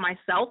parts of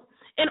myself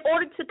in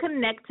order to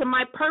connect to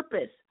my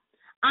purpose.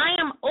 I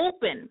am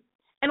open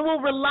and will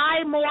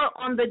rely more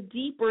on the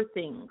deeper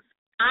things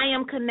I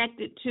am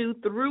connected to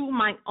through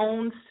my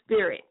own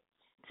spirit.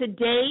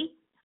 Today,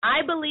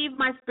 I believe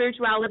my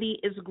spirituality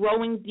is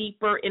growing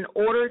deeper in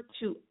order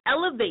to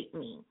elevate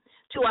me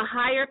to a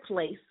higher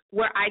place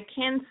where I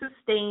can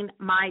sustain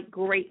my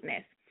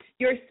greatness.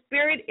 Your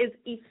spirit is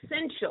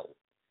essential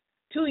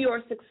to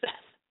your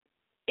success.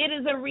 It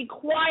is a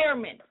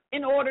requirement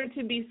in order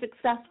to be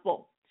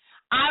successful.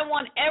 I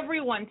want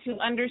everyone to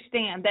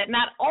understand that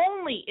not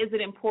only is it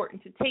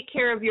important to take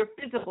care of your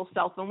physical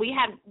self, and we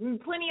had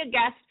plenty of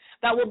guests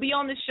that will be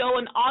on the show,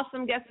 an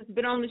awesome guest that's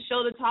been on the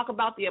show to talk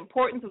about the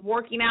importance of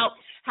working out,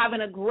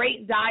 having a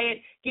great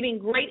diet, getting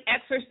great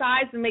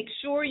exercise, and make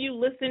sure you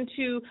listen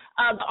to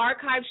the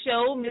archive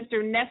show,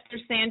 Mr. Nestor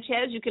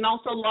Sanchez. You can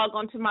also log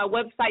on to my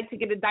website to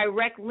get a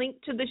direct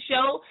link to the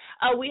show.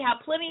 We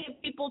have plenty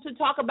of people to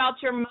talk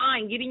about your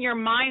mind, getting your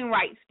mind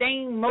right,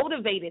 staying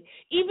motivated,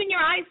 even your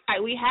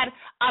eyesight. We had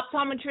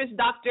optometrist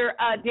Dr.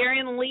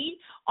 Darian Lee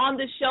on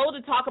the show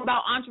to talk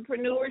about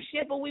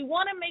entrepreneurship, but we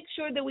want to make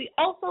sure that we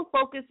also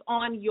focus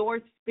on your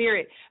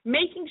spirit,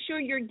 making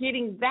sure you're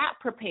getting that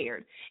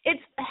prepared.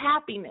 It's the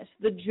happiness,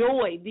 the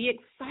joy, the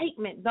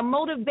excitement, the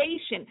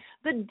motivation,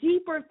 the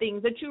deeper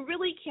things that you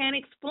really can't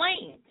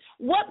explain.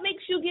 What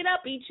makes you get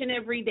up each and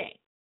every day?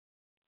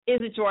 Is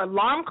it your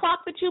alarm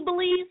clock that you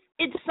believe?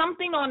 It's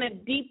something on a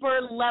deeper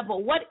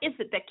level. What is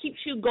it that keeps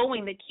you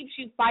going, that keeps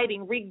you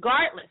fighting,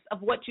 regardless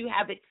of what you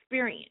have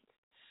experienced?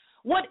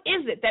 What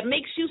is it that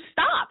makes you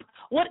stop?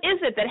 What is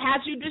it that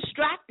has you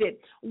distracted?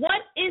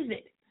 What is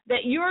it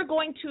that you're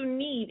going to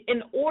need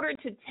in order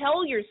to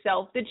tell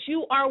yourself that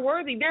you are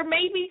worthy? There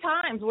may be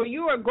times where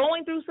you are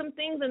going through some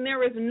things and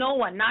there is no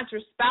one, not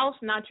your spouse,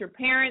 not your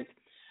parents,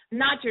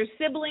 not your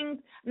siblings,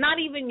 not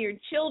even your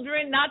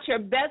children, not your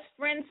best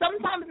friends,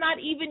 sometimes not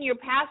even your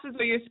pastors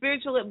or your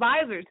spiritual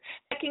advisors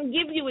that can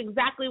give you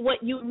exactly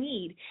what you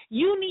need.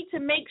 You need to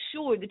make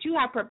sure that you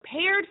have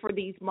prepared for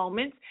these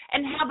moments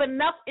and have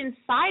enough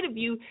inside of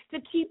you to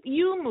keep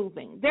you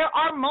moving. There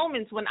are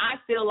moments when I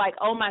feel like,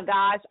 oh my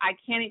gosh, I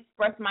can't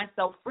express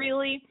myself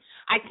freely.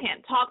 I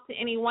can't talk to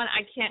anyone.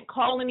 I can't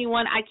call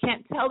anyone. I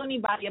can't tell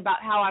anybody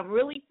about how I'm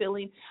really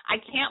feeling. I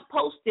can't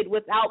post it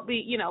without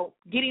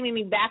getting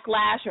any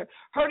backlash or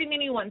hurting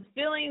anyone's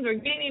feelings or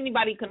getting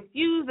anybody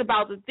confused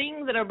about the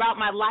things that are about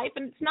my life.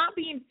 And it's not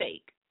being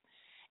fake.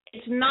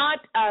 It's not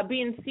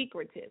being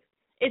secretive.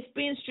 It's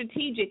being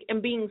strategic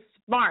and being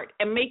smart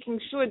and making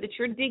sure that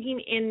you're digging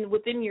in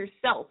within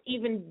yourself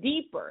even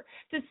deeper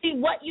to see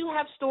what you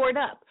have stored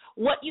up,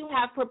 what you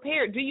have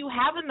prepared. Do you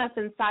have enough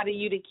inside of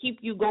you to keep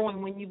you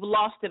going when you've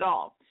lost it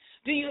all?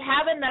 Do you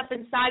have enough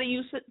inside of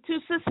you to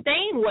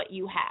sustain what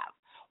you have?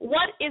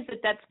 What is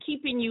it that's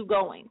keeping you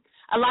going?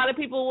 A lot of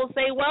people will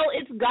say, well,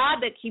 it's God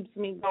that keeps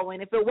me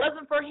going. If it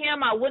wasn't for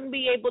him, I wouldn't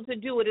be able to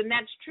do it, and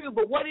that's true.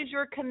 But what is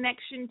your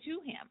connection to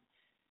him?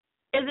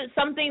 Is it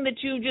something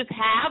that you just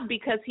have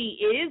because he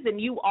is and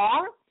you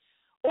are?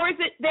 Or is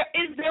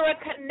there a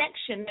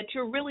connection that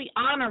you're really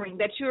honoring,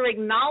 that you're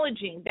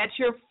acknowledging, that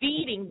you're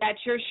feeding, that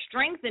you're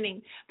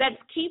strengthening, that's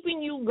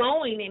keeping you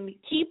going and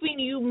keeping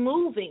you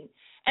moving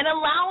and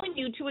allowing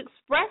you to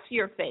express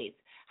your faith?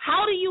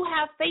 How do you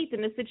have faith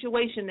in a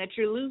situation that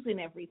you're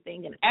losing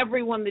everything and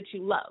everyone that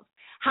you love?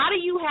 How do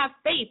you have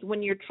faith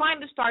when you're trying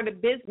to start a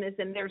business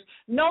and there's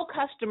no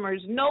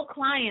customers, no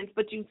clients,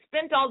 but you've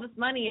spent all this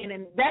money and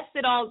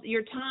invested all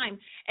your time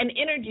and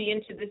energy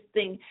into this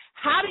thing?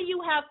 How do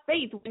you have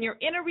faith when you're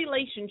in a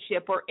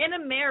relationship or in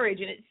a marriage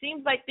and it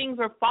seems like things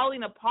are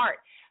falling apart?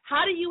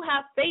 How do you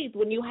have faith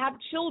when you have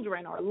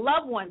children or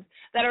loved ones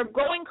that are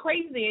going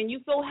crazy and you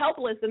feel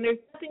helpless and there's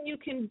nothing you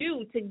can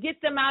do to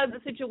get them out of the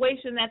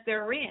situation that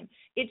they're in?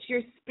 It's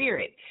your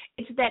spirit.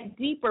 It's that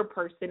deeper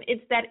person.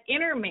 It's that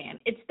inner man.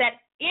 It's that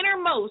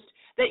innermost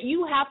that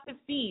you have to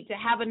feed to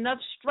have enough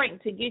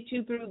strength to get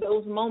you through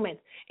those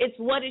moments. It's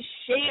what is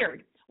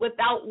shared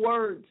without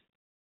words.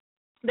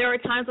 There are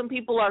times when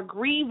people are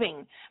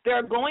grieving.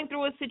 They're going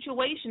through a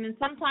situation, and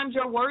sometimes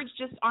your words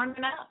just aren't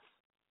enough.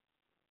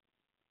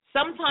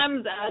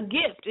 Sometimes a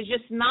gift is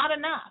just not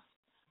enough.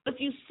 If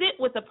you sit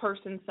with a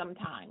person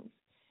sometimes,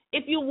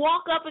 if you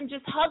walk up and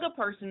just hug a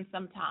person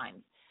sometimes,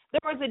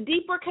 there is a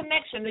deeper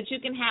connection that you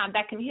can have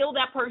that can heal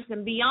that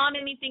person beyond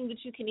anything that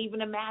you can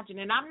even imagine.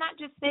 And I'm not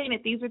just saying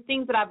it. These are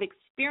things that I've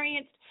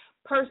experienced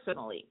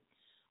personally.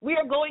 We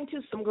are going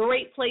to some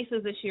great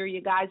places this year,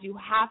 you guys. You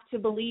have to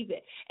believe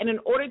it. And in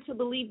order to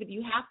believe it,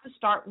 you have to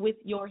start with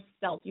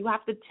yourself. You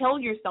have to tell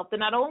yourself that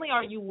not only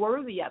are you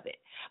worthy of it,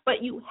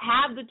 but you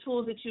have the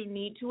tools that you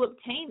need to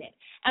obtain it.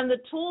 And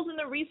the tools and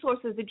the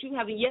resources that you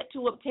have yet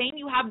to obtain,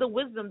 you have the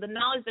wisdom, the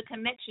knowledge, the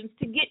connections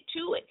to get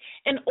to it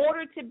in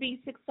order to be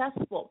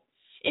successful.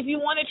 If you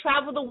want to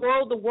travel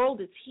the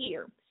world is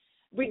here.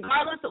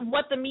 Regardless of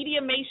what the media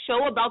may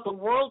show about the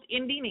world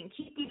ending and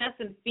keeping us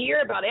in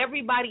fear about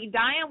everybody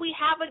dying, we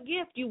have a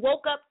gift. You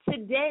woke up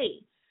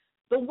today.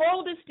 The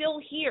world is still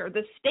here.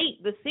 The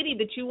state, the city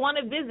that you want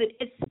to visit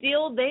is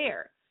still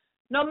there.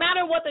 No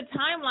matter what the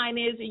timeline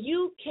is,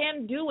 you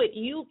can do it.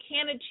 You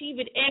can achieve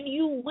it, and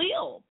you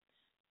will.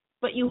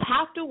 But you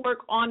have to work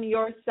on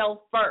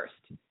yourself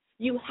first.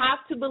 You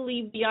have to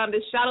believe beyond a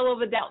shadow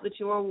of a doubt that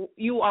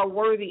you are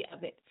worthy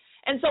of it.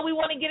 And so we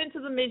want to get into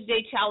the Ms.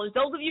 J Challenge.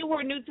 Those of you who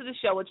are new to the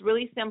show, it's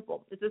really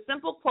simple. It's a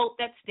simple quote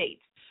that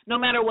states, no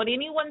matter what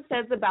anyone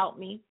says about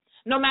me,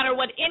 no matter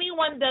what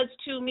anyone does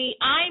to me,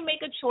 I make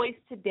a choice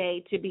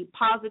today to be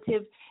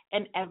positive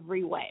in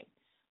every way.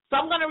 So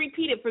I'm going to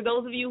repeat it for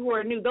those of you who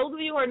are new. Those of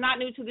you who are not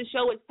new to the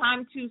show, it's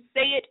time to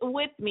say it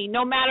with me.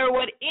 No matter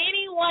what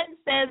anyone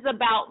says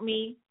about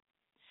me,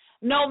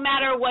 no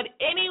matter what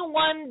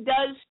anyone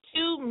does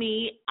to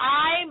me,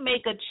 I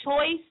make a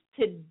choice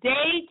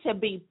today to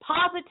be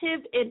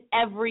positive in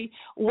every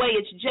way.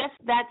 It's just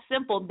that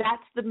simple.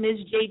 That's the Ms.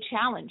 J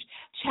Challenge,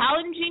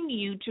 challenging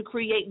you to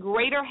create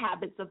greater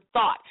habits of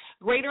thought,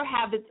 greater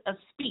habits of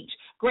speech,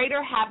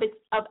 greater habits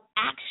of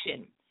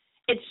action.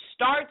 It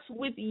starts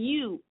with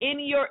you in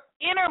your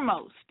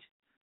innermost.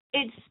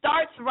 It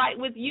starts right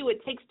with you.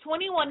 It takes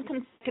 21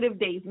 consecutive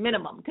days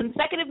minimum.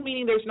 Consecutive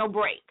meaning there's no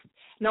breaks,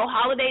 no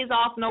holidays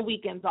off, no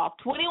weekends off.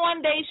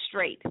 21 days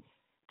straight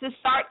to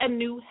start a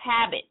new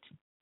habit.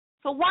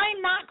 So why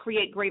not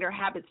create greater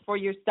habits for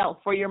yourself,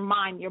 for your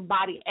mind, your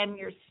body, and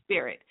your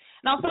spirit?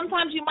 Now,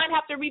 sometimes you might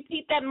have to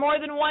repeat that more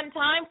than one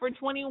time for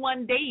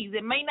 21 days.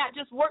 It may not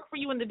just work for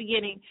you in the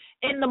beginning,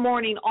 in the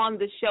morning, on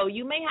the show.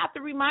 You may have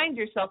to remind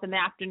yourself in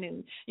the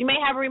afternoon. You may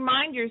have to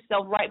remind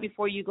yourself right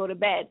before you go to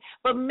bed.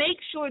 But make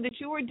sure that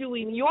you are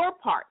doing your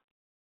part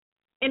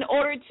in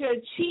order to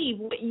achieve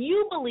what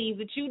you believe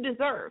that you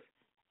deserve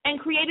and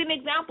create an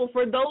example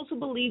for those who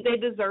believe they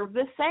deserve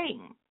the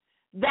same.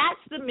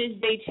 That's the Ms.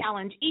 J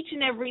Challenge. Each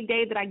and every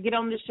day that I get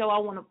on the show, I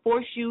want to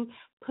force you,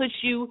 push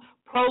you,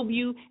 probe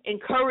you,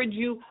 encourage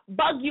you,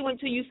 bug you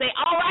until you say,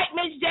 all right,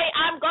 Miss J,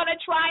 I'm going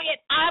to try it.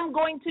 I'm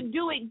going to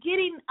do it.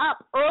 Getting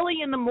up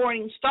early in the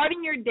morning,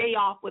 starting your day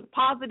off with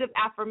positive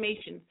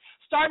affirmations,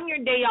 starting your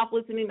day off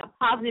listening to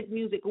positive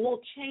music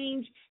will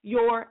change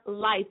your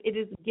life. It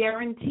is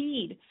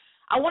guaranteed.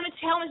 I want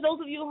to challenge those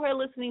of you who are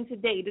listening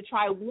today to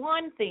try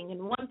one thing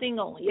and one thing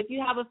only. If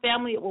you have a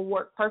family, it will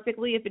work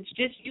perfectly. If it's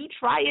just you,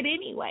 try it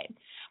anyway.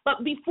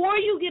 But before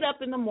you get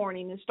up in the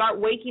morning and start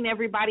waking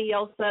everybody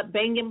else up,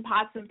 banging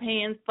pots and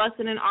pans,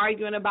 fussing and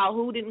arguing about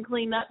who didn't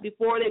clean up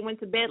before they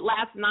went to bed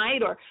last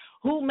night or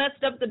who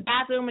messed up the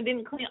bathroom and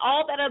didn't clean,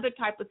 all that other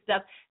type of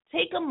stuff,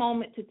 take a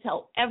moment to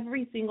tell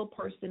every single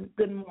person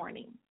good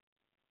morning.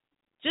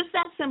 Just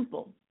that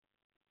simple.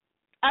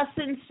 A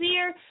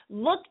sincere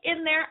look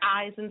in their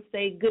eyes and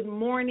say, good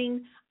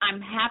morning,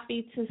 I'm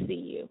happy to see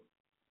you.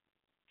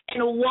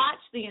 And watch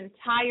the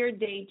entire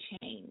day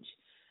change.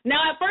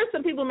 Now, at first,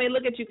 some people may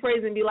look at you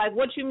crazy and be like,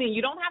 what you mean?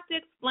 You don't have to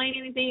explain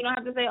anything. You don't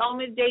have to say, oh,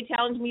 Ms. J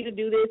challenged me to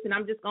do this, and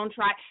I'm just going to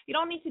try. You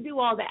don't need to do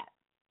all that.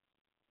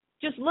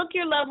 Just look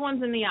your loved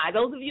ones in the eye.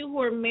 Those of you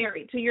who are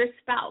married, to your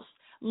spouse,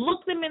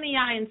 look them in the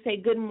eye and say,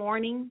 good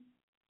morning,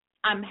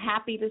 I'm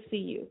happy to see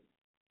you.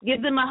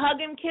 Give them a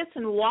hug and kiss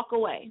and walk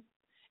away.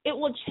 It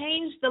will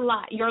change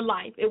your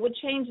life. It will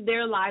change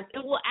their lives.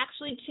 It will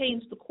actually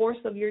change the course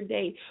of your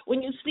day.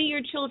 When you see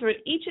your children,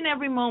 each and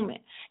every moment,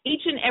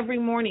 each and every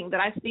morning that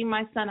I see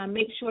my son, I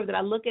make sure that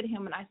I look at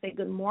him and I say,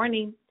 good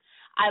morning,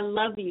 I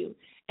love you,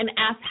 and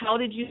ask, how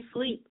did you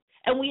sleep?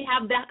 And we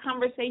have that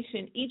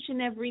conversation each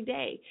and every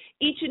day.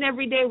 Each and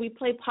every day we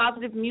play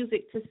positive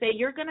music to say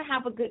you're going to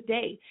have a good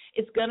day.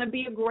 It's going to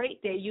be a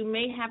great day. You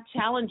may have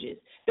challenges.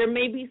 There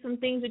may be some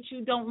things that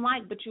you don't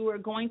like, but you are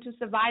going to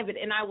survive it.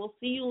 And I will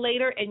see you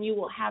later, and you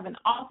will have an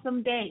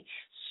awesome day.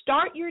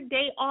 Start your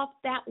day off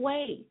that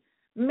way,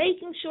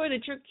 making sure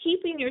that you're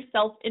keeping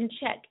yourself in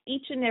check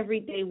each and every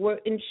day will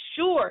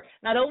ensure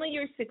not only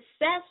your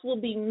success will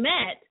be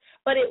met,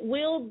 but it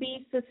will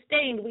be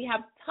sustained. We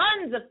have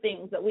tons of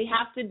things that we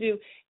have to do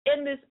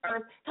in this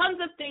earth, tons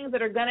of things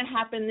that are going to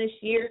happen this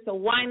year, so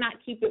why not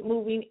keep it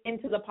moving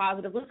into the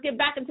positive? Let's get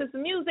back into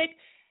some music.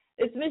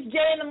 It's Miss J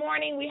in the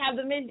morning. We have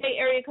the midday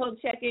area code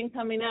check-in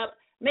coming up,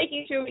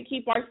 making sure we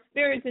keep our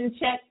spirits in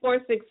check for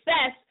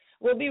success.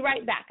 We'll be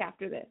right back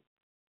after this.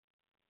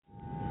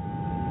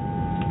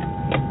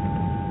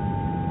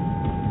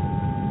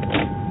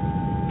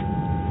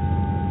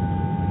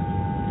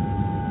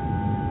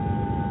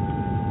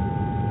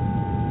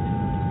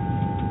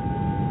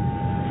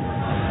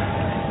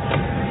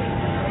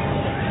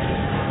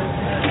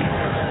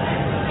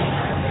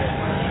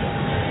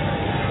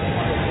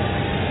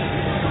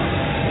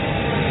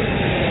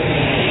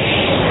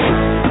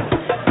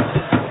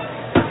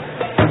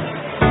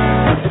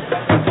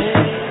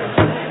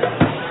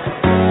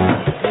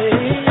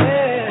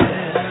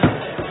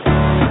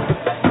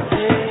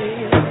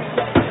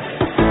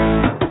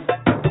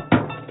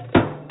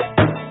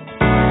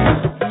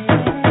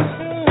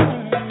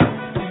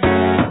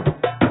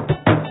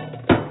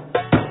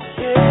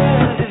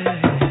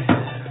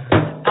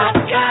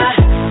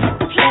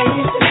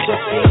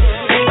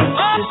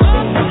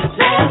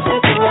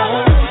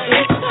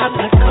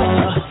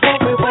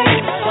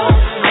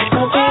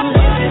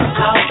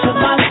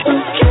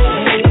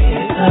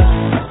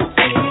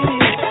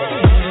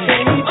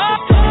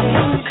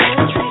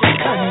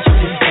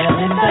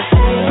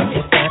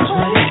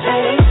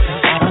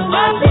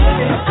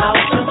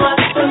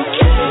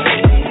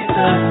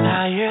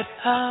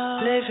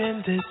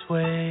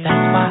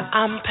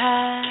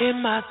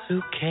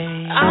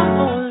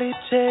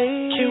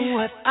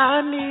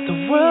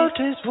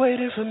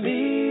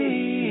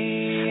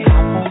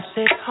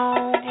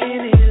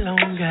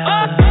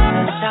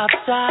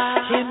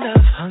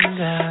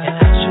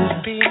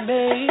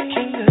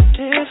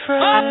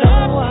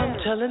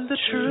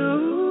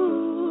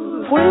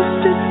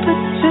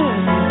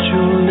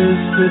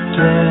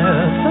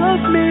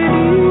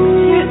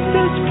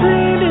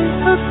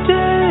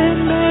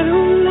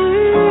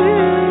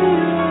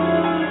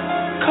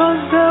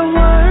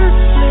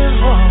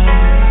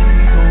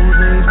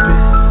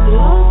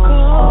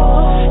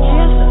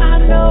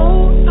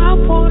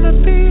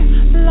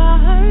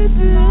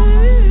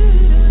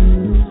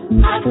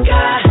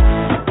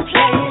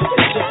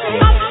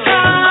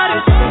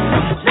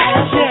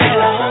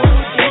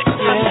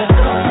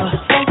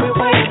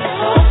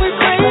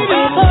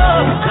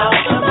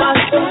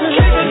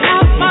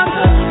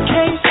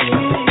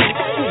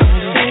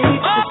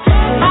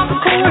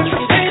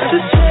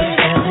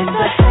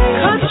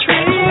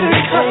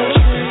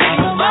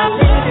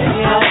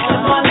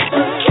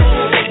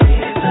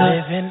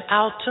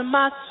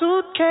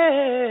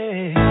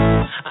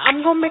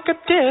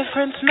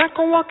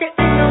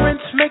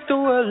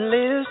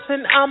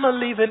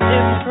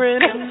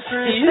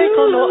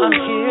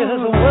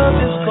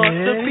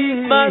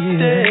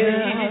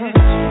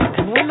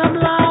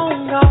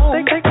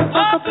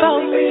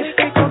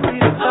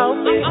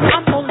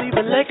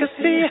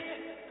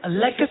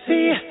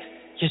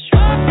 Yes, you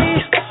and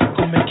me,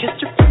 gonna make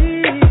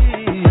history.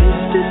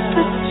 This is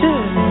the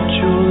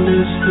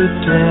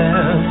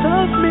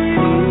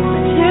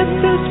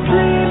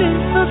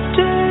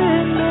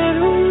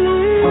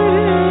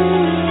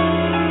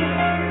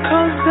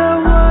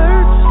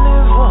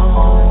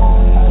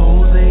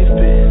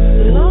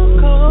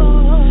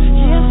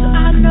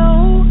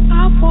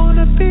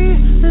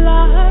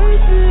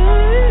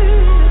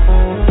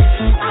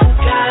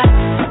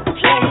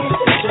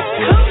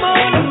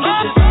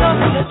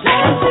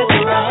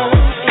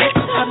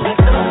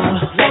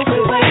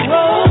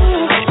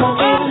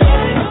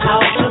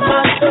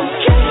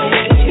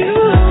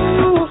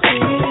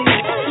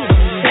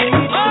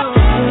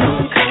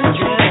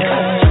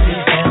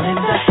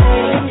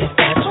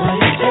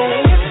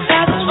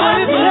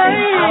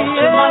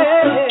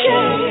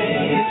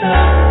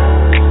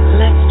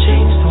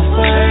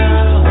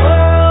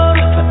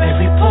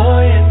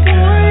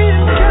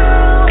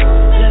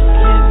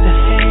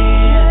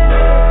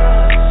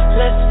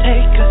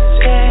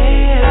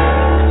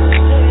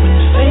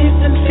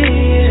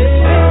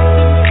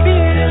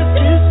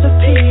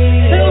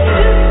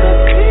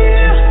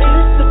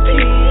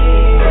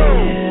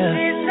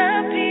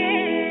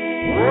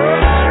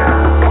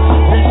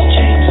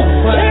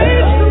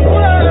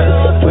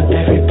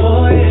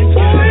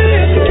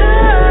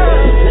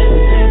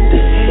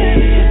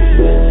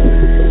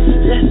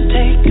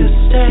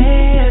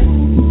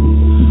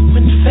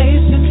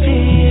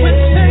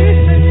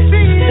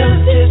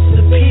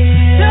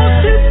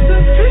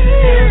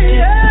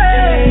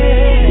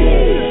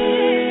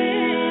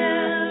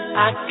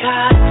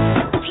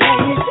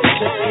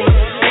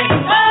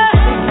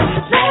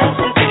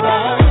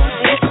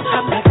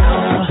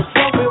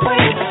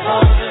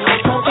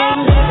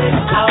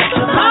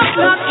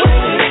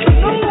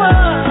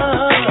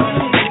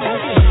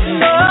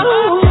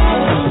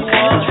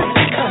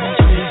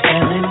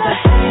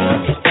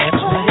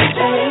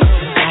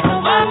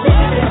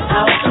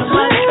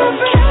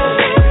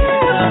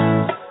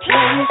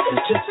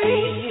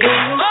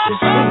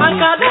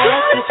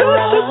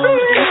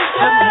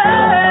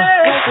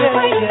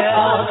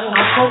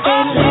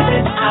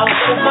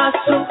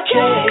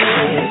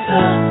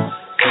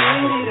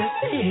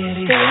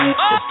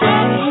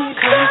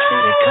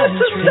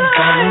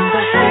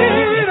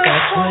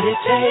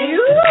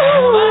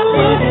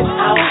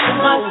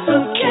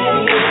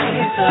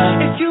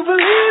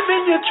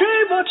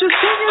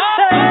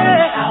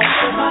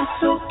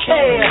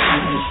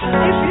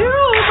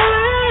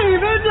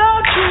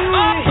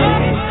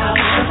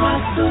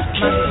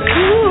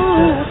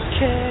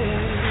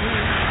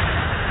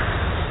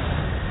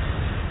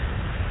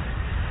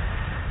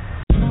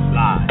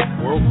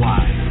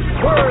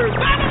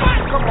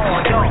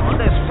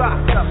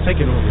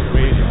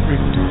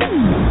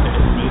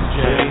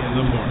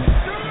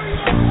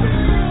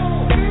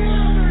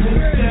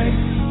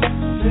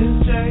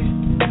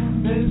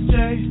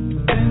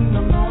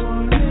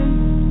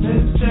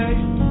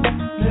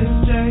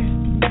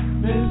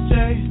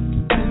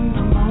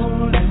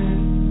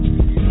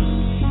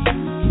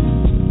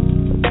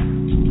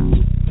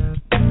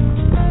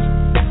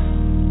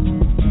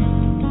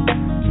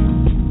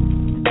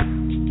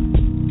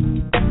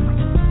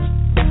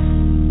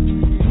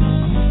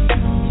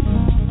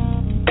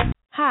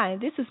Hi,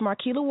 this is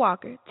Marquila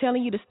Walker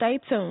telling you to stay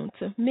tuned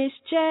to Miss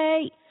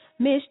J,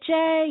 Miss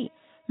J,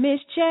 Miss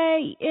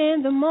J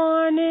in the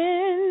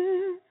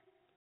morning.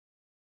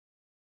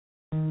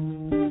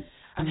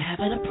 I'm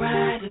having a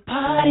private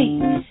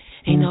party.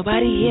 Ain't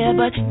nobody here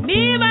but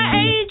me, my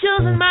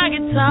angels, and my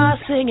guitar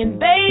singing.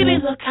 Baby,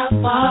 look how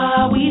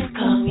far we've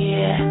come,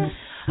 yeah.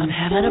 I'm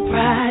having a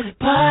private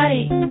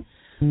party,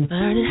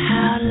 learning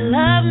how to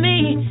love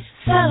me,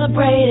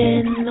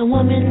 celebrating the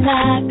woman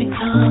I've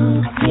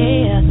become,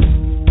 yeah.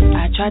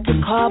 I tried to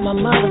call my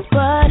mother,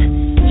 but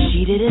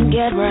she didn't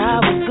get where I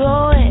was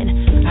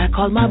going. I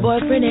called my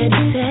boyfriend and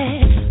he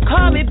said,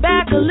 call me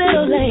back a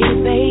little later,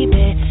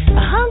 baby.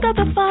 I hung up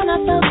the phone,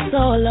 I felt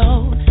so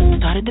alone.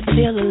 Started to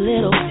feel a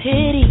little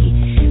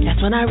pity.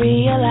 That's when I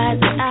realized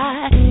that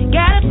I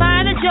gotta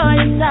find the joy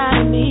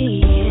inside of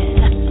me,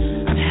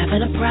 yeah. I'm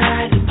having a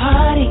private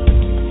party.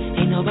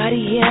 Ain't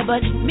nobody here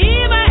but me,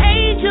 my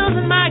angels,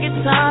 and my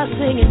guitar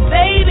singing.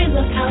 Baby,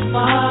 look how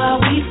far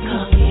we've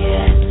come,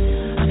 yeah.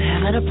 I'm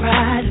having a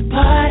private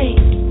party,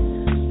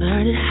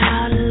 learning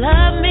how to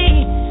love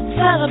me,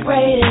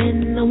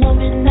 celebrating the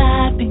woman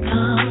I've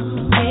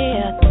become,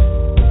 yeah.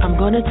 I'm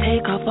gonna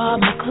take off all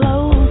my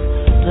clothes,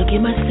 look at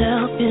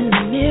myself in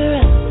the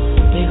mirror.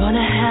 We're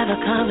gonna have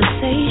a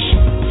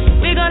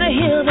conversation, we're gonna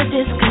heal the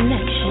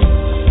disconnection.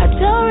 I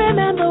don't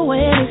remember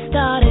when it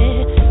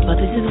started, but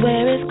this is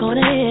where it's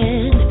gonna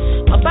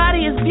end. My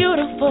body is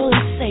beautiful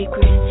and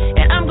sacred,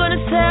 and I'm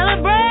gonna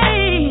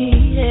celebrate,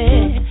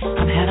 yeah.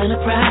 I'm having a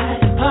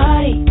private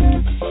party.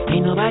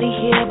 Ain't nobody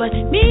here but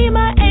me,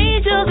 my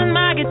angels, and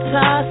my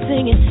guitar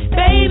singing.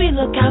 Baby,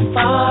 look how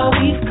far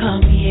we've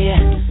come, yeah.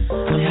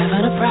 I'm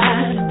having a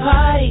private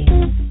party,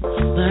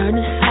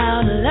 learning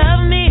how to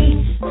love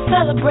me,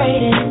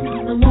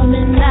 celebrating the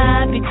woman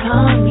I've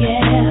become,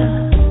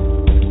 yeah.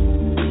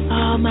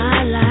 All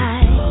my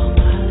life,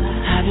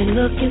 I've been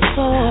looking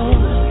for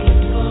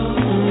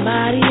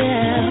somebody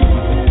else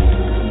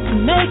to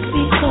make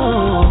me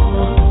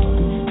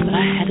whole, but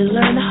I had to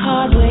learn the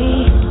hard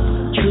way.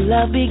 True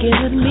love begins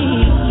with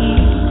me.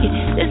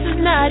 This is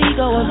not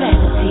ego or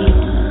vanity,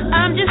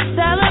 I'm just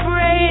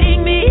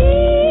celebrating me.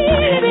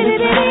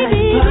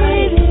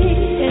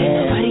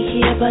 Nobody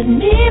here but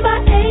me, my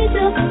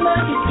angels, and my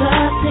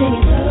guitar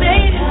singing.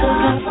 Baby, look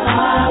how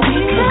far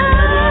we've come.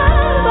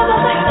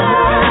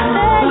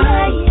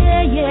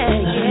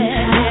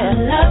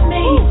 Love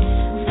me,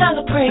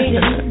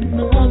 celebrating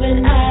the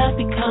woman I've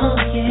become,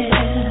 yeah.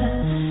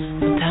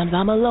 Sometimes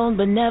I'm alone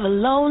but never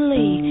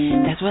lonely.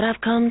 That's what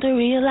I've come to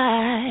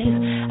realize.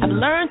 I've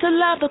learned to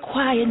love the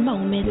quiet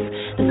moments,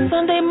 the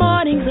Sunday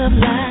mornings of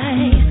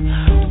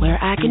life, where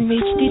I can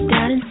reach deep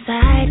down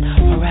inside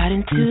or out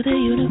into the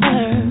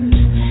universe.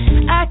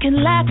 I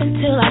can laugh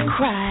until I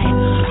cry,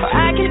 or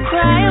I can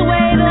cry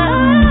away the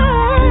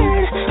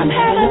hurt. I'm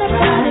having a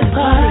private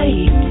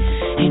party.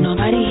 Ain't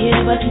nobody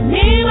here but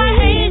me, my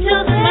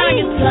angels, and my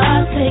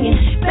guitar singing.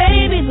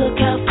 Baby, look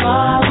how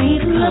far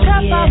we've come,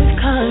 yeah.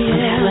 I'm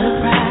having a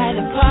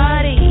private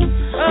party,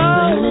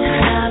 learning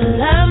how to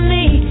love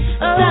me,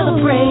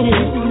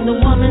 celebrating the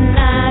woman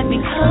I've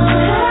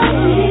become.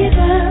 Happy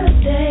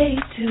birthday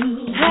to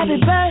me. Happy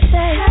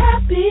birthday.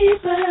 Happy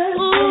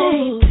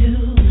birthday to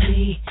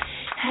me.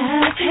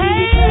 Happy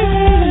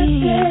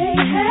birthday.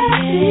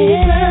 Happy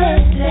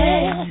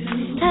birthday.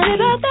 Happy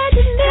birthday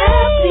to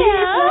me.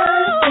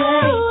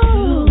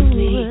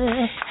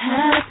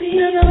 Happy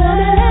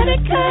birthday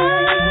to me.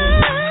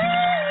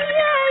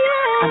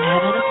 I'm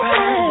having a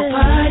private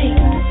party.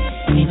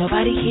 Ain't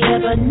nobody here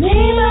but me,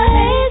 my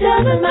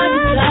angels, and my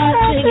guitar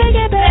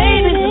singing.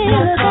 Baby,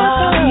 look how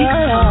far we've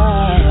come.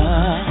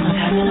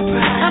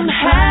 I'm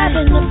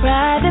having a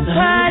private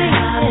party.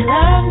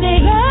 Love me,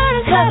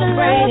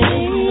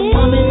 celebrating the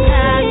woman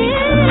I've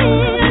become.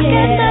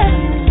 Yeah.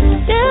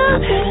 I'm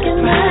having a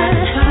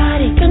private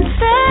party.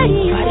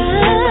 Confetti,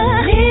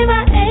 me,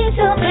 my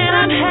angel, and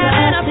I'm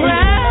having a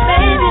private.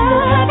 Baby,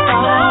 look how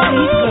far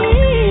we've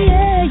come.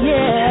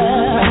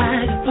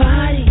 Private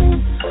party,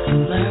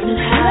 learning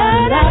how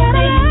to love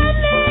me,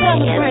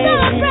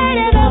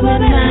 celebrating the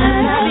woman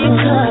I've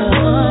become.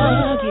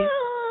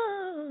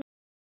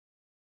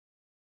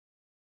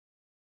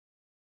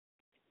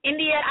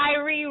 India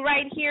Irie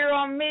right here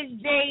on Miss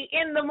J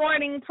in the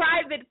morning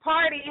private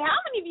party. How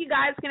many of you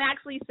guys can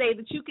actually say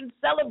that you can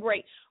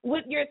celebrate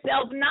with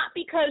yourself, not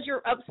because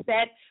you're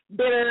upset,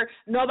 bitter,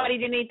 nobody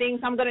did anything,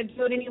 so I'm going to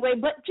do it anyway,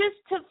 but just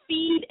to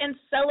feed and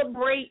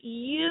celebrate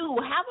you?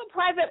 Have a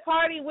private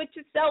party with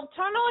yourself.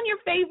 Turn on your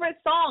favorite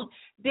song.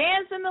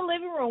 Dance in the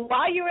living room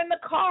while you're in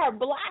the car.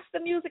 Blast the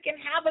music and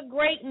have a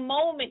great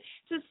moment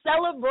to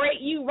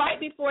celebrate you. Right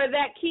before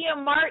that, Kia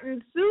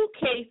Martin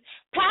suitcase,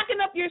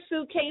 packing up your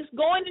suitcase,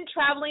 going and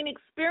traveling,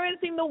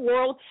 experiencing the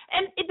world.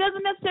 And it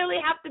doesn't necessarily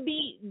have to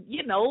be,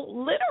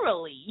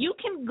 literally. You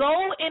can go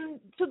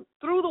into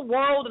through the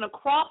world and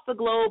across the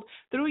globe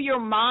through your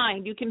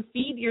mind. You can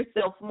feed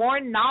yourself more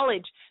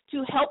knowledge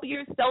to help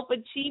yourself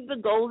achieve the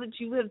goals that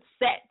you have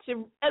set,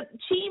 to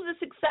achieve the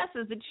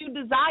successes that you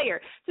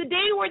desire.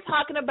 Today we're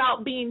talking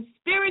about being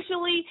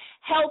spiritually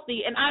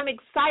healthy, and I'm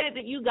excited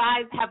that you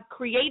guys have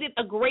created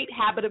a great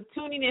habit of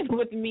tuning in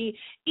with me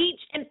each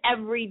and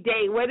every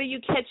day, whether you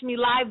catch me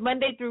live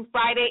Monday through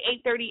Friday,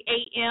 8:30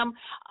 a.m.,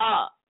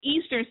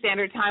 Eastern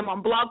Standard Time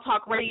on Blog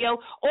Talk Radio,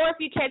 or if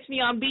you catch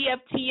me on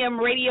BFTM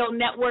Radio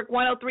Network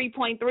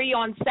 103.3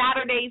 on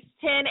Saturdays,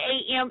 10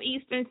 a.m.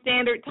 Eastern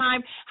Standard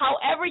Time.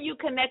 However you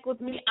connect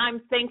with me, I'm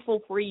thankful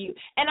for you,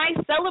 and I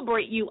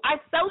celebrate you. I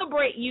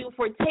celebrate you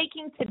for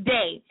taking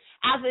today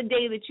as a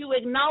day that you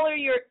acknowledge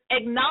your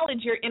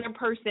inner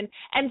person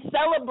and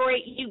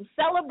celebrate you,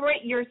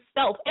 celebrate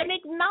yourself, and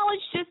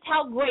acknowledge just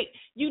how great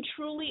you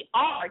truly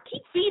are.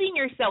 Keep feeding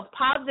yourself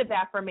positive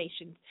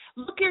affirmations.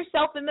 Look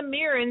yourself in the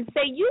mirror and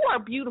say, you are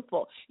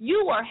beautiful,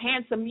 you are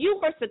handsome,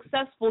 you are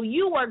successful,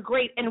 you are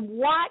great, and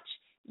watch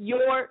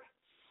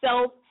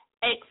yourself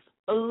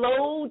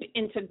explode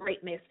into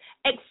greatness,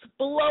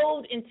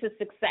 explode into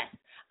success.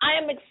 I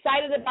am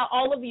excited about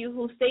all of you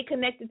who stay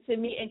connected to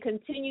me and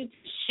continue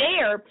to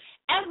share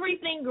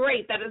everything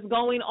great that is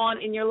going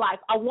on in your life.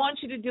 I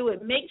want you to do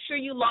it. Make sure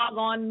you log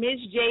on,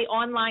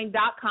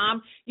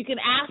 MsJOnline.com. You can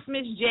ask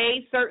Ms.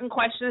 J certain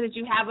questions that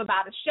you have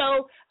about a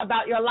show,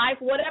 about your life,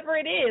 whatever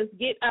it is.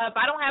 If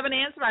I don't have an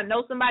answer, I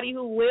know somebody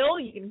who will.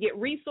 You can get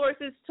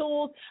resources,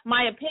 tools,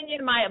 my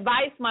opinion, my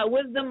advice, my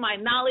wisdom, my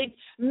knowledge.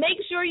 Make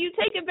sure you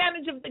take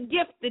advantage of the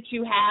gift that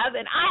you have,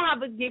 and I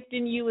have a gift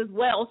in you as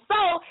well.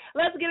 So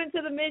let's get into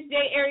the Ms.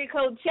 J area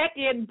code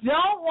check-in.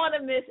 Don't want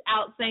to miss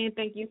out saying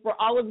thank you for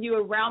all of you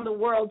around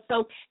the world.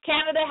 So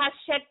Canada has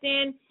checked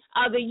in.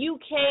 The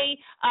UK,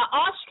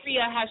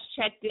 Austria has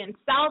checked in.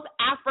 South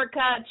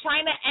Africa,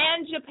 China,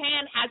 and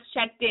Japan has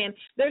checked in.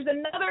 There's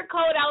another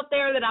code out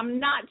there that I'm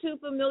not too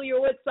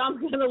familiar with, so I'm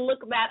going to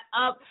look that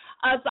up.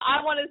 So I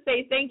want to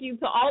say thank you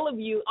to all of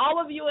you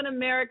in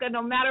America,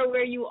 no matter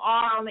where you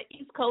are, on the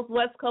East Coast,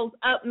 West Coast,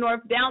 up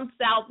north, down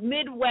south,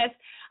 Midwest,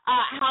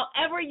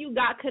 however you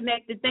got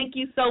connected. Thank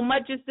you so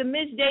much. It's the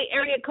Ms. J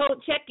area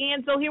code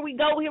check-in. So here we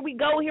go, yo.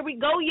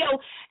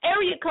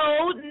 Area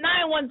code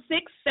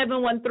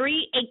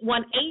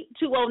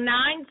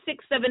 916-713-818-209,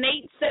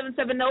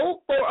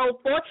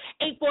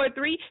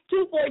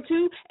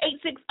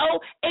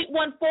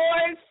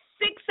 678-770-404-843-242-860-814.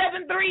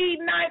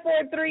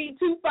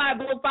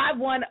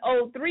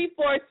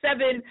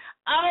 673-943-250-510-347.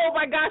 Oh,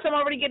 my gosh, I'm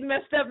already getting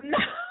messed up.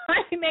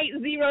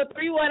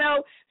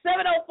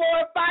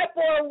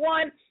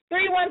 980-310-704-541.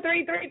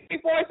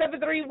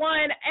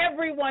 313-334-731.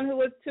 Everyone who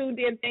was tuned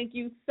in, thank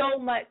you so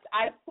much.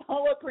 I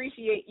so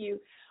appreciate you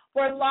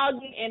for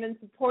logging in and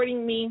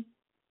supporting me,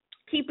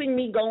 keeping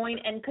me going,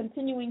 and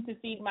continuing to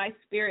feed my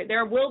spirit.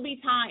 There will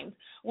be times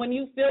when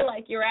you feel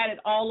like you're at it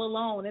all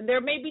alone, and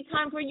there may be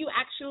times where you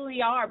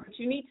actually are, but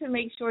you need to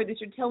make sure that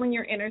you're telling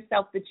your inner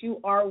self that you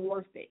are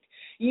worth it.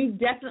 You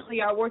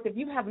definitely are worth it. If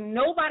you have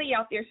nobody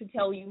out there to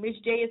tell you, Ms.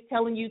 J is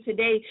telling you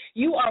today,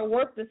 you are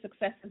worth the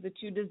successes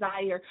that you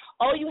desire.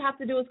 All you have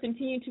to do is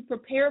continue to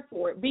prepare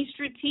for it. Be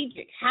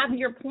strategic. Have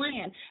your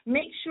plan.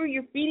 Make sure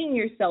you're feeding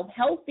yourself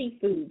healthy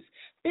foods,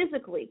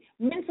 physically,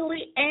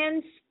 mentally,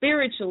 and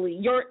spiritually.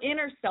 Your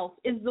inner self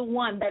is the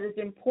one that is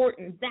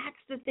important. That's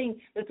the thing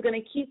that's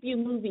going to keep you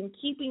moving,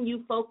 keeping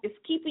you focused,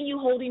 keeping you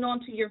holding on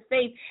to your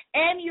faith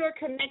and your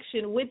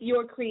connection with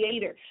your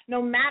Creator.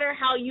 No matter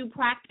how you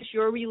practice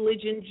your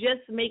religion,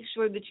 just make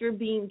sure that you're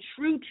being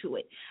true to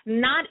it,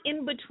 not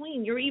in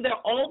between. You're either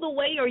all the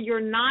way or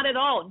you're not at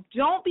all.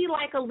 Don't be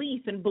like a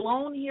leaf and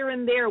blown here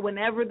and there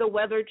whenever the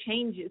weather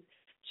changes.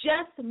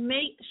 Just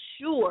make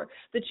sure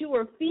that you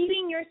are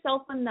feeding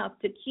yourself enough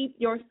to keep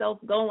yourself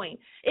going.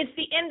 It's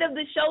the end of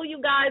the show,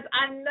 you guys.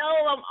 I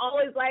know I'm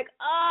always like,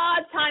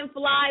 time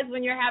flies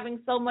when you're having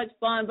so much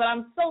fun, but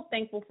I'm so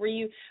thankful for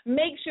you.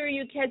 Make sure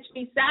you catch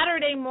me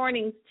Saturday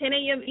mornings, 10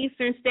 a.m.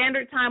 Eastern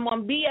Standard Time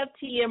on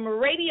BFTM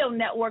Radio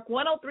Network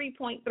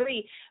 103.3,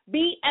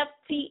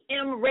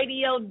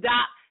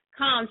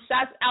 BFTMradio.com.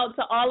 Shouts out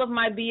to all of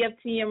my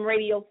BFTM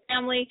radio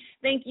family.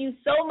 Thank you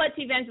so much,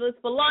 Evangelist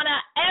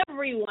Falana,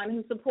 everyone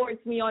who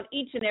supports me on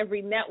each and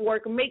every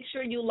network. Make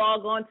sure you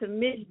log on to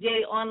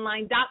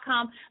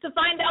MsJOnline.com to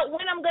find out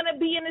when I'm going to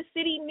be in a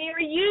city near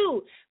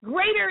you.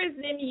 Greater is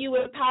in You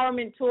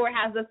Empowerment Tour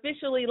has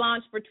officially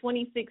launched for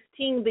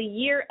 2016, the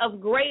year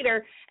of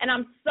greater, and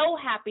I'm so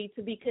happy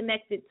to be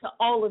connected to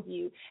all of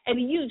you,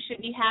 and you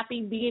should be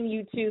happy being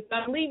you too. So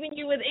I'm leaving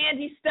you with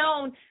Angie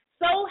Stone.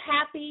 So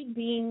happy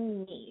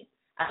being me.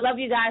 I love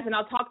you guys, and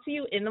I'll talk to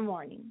you in the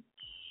morning.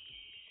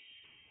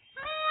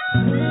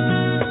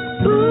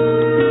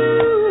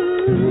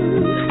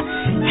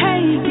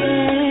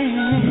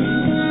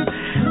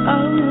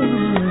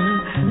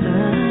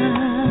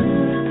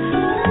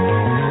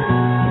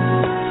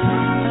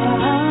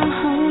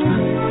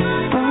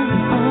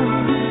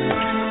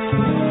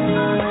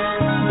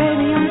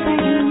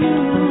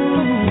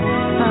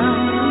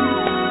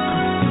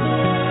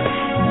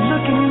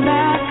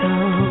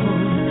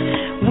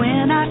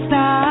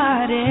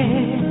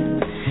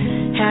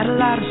 had a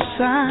lot of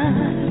sun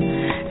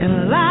and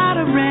a lot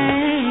of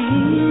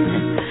rain.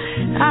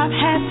 I've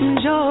had some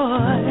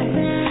joy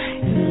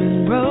and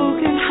been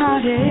broken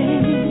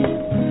hearted,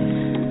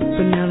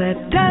 but now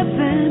that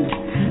doesn't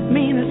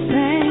mean a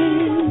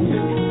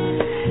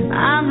thing.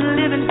 I'm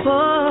living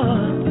for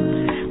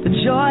the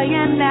joy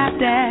and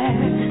laughter,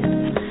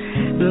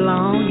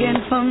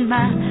 longing for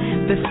my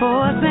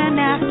befores and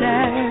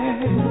afters.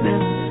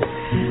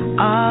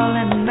 All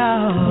in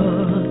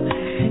all,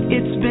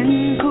 it's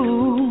been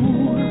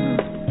cool,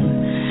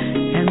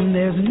 and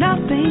there's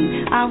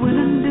nothing I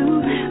wouldn't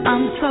do.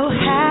 I'm so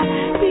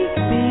happy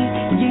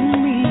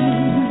being me.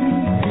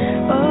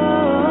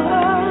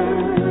 Oh,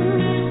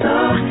 so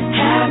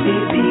happy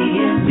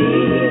being me.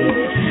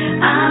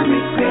 I'm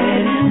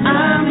regretting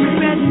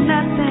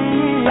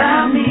nothing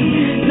about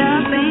me,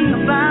 nothing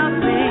about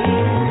me.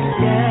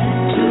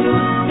 Yeah, too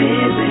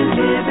busy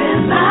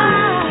living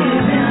life,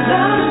 giving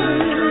love.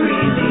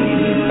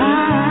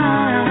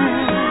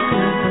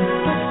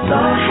 So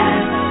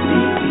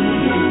happy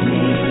being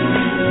me.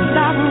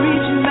 Stop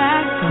reaching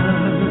back for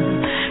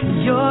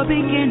your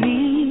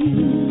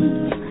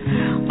beginnings.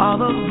 All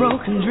those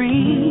broken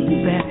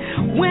dreams that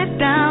went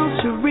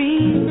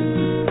downstream.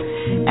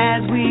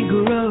 As we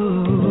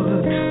grow,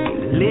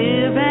 we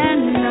live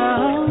and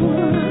know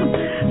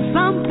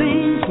some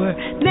things were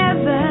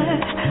never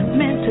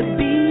meant to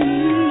be.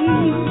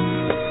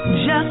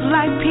 Just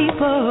like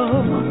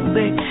people,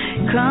 they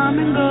come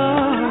and go.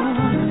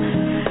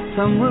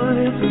 Some will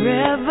live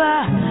forever,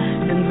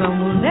 and some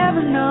will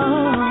never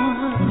know.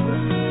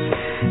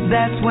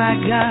 That's why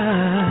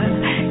God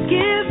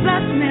gives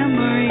us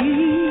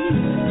memories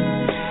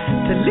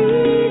to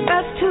lead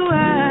us to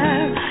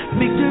our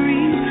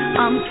victory.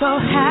 I'm so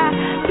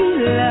happy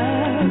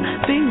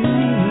loving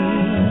me.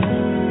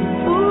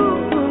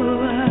 Ooh,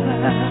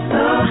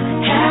 so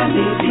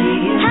happy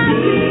being me.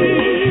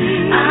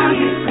 I'm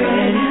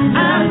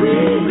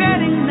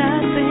regretting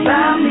nothing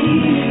about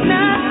me,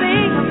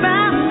 nothing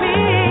about me.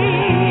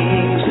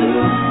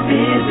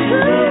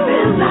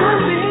 Living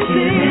life,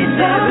 giving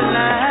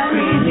life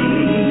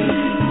freely.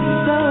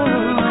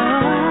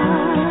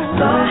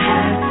 So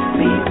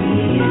happy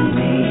being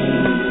me.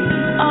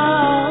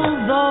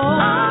 Although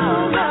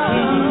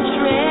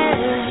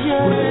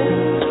treasure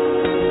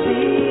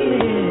still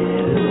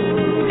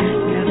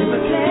never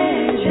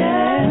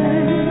pleasure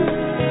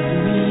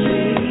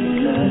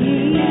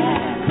me.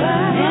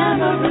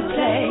 Never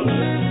replace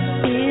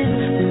is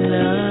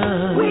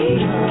love. We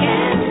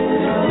can't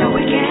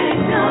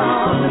know.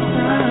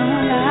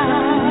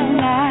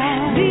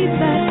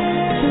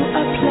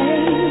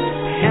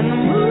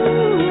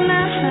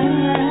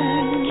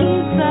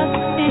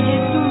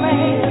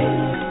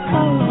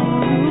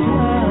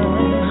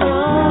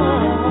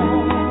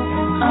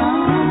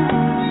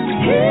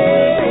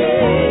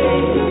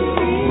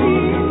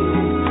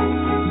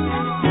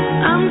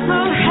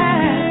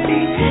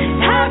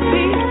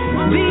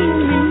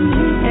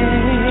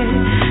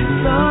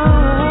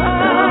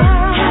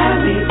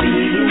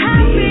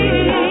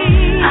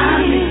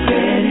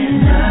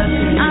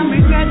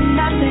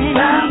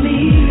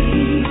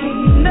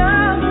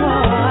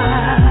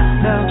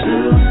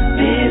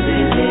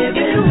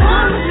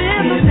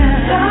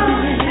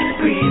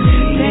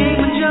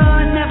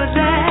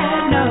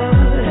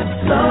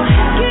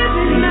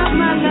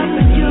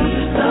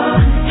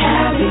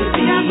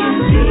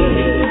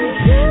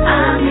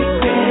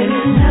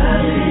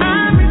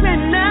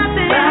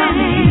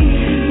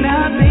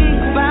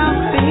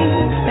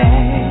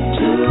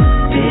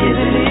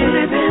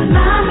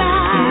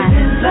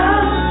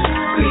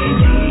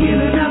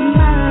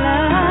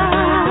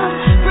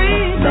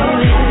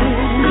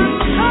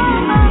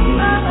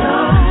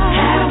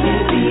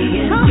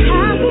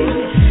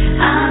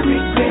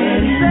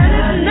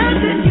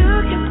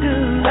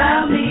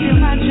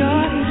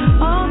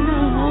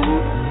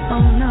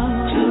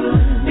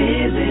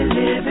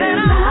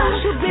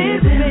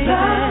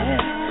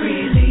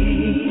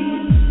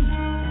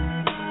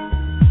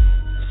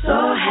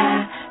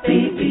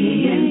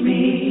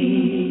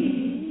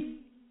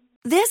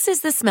 This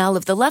is the smell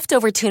of the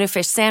leftover tuna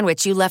fish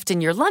sandwich you left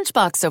in your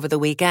lunchbox over the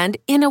weekend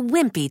in a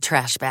wimpy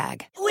trash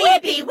bag.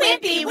 Wimpy,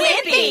 wimpy,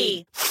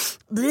 wimpy!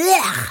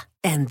 Blech!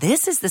 And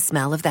this is the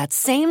smell of that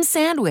same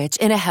sandwich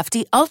in a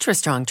Hefty Ultra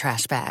Strong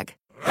trash bag.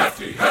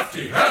 Hefty,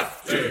 hefty,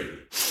 hefty!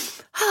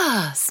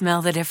 Ah,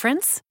 smell the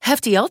difference?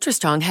 Hefty Ultra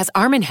Strong has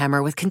Arm &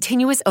 Hammer with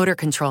continuous odor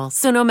control,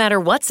 so no matter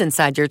what's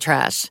inside your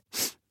trash,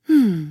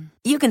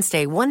 you can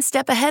stay one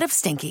step ahead of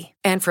stinky.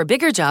 And for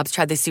bigger jobs,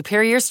 try the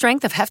superior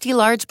strength of Hefty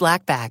Large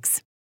Black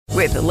Bags.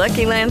 With the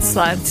Lucky Land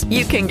Slots,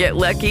 you can get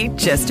lucky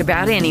just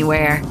about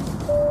anywhere.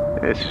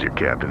 This is your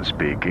captain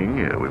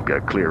speaking. We've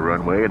got clear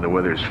runway and the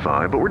weather's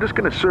fine, but we're just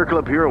going to circle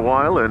up here a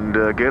while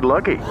and get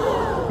lucky.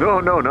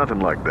 No, nothing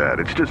like that.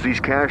 It's just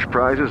these cash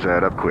prizes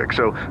add up quick.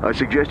 So I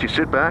suggest you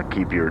sit back,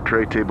 keep your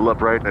tray table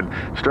upright, and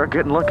start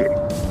getting lucky.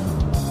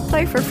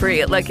 Play for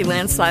free at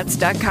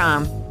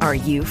LuckyLandSlots.com. Are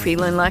you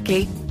feeling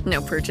lucky? No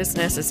purchase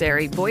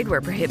necessary. Void where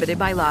prohibited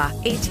by law.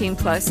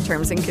 18+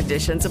 terms and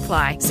conditions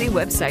apply. See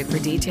website for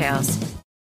details.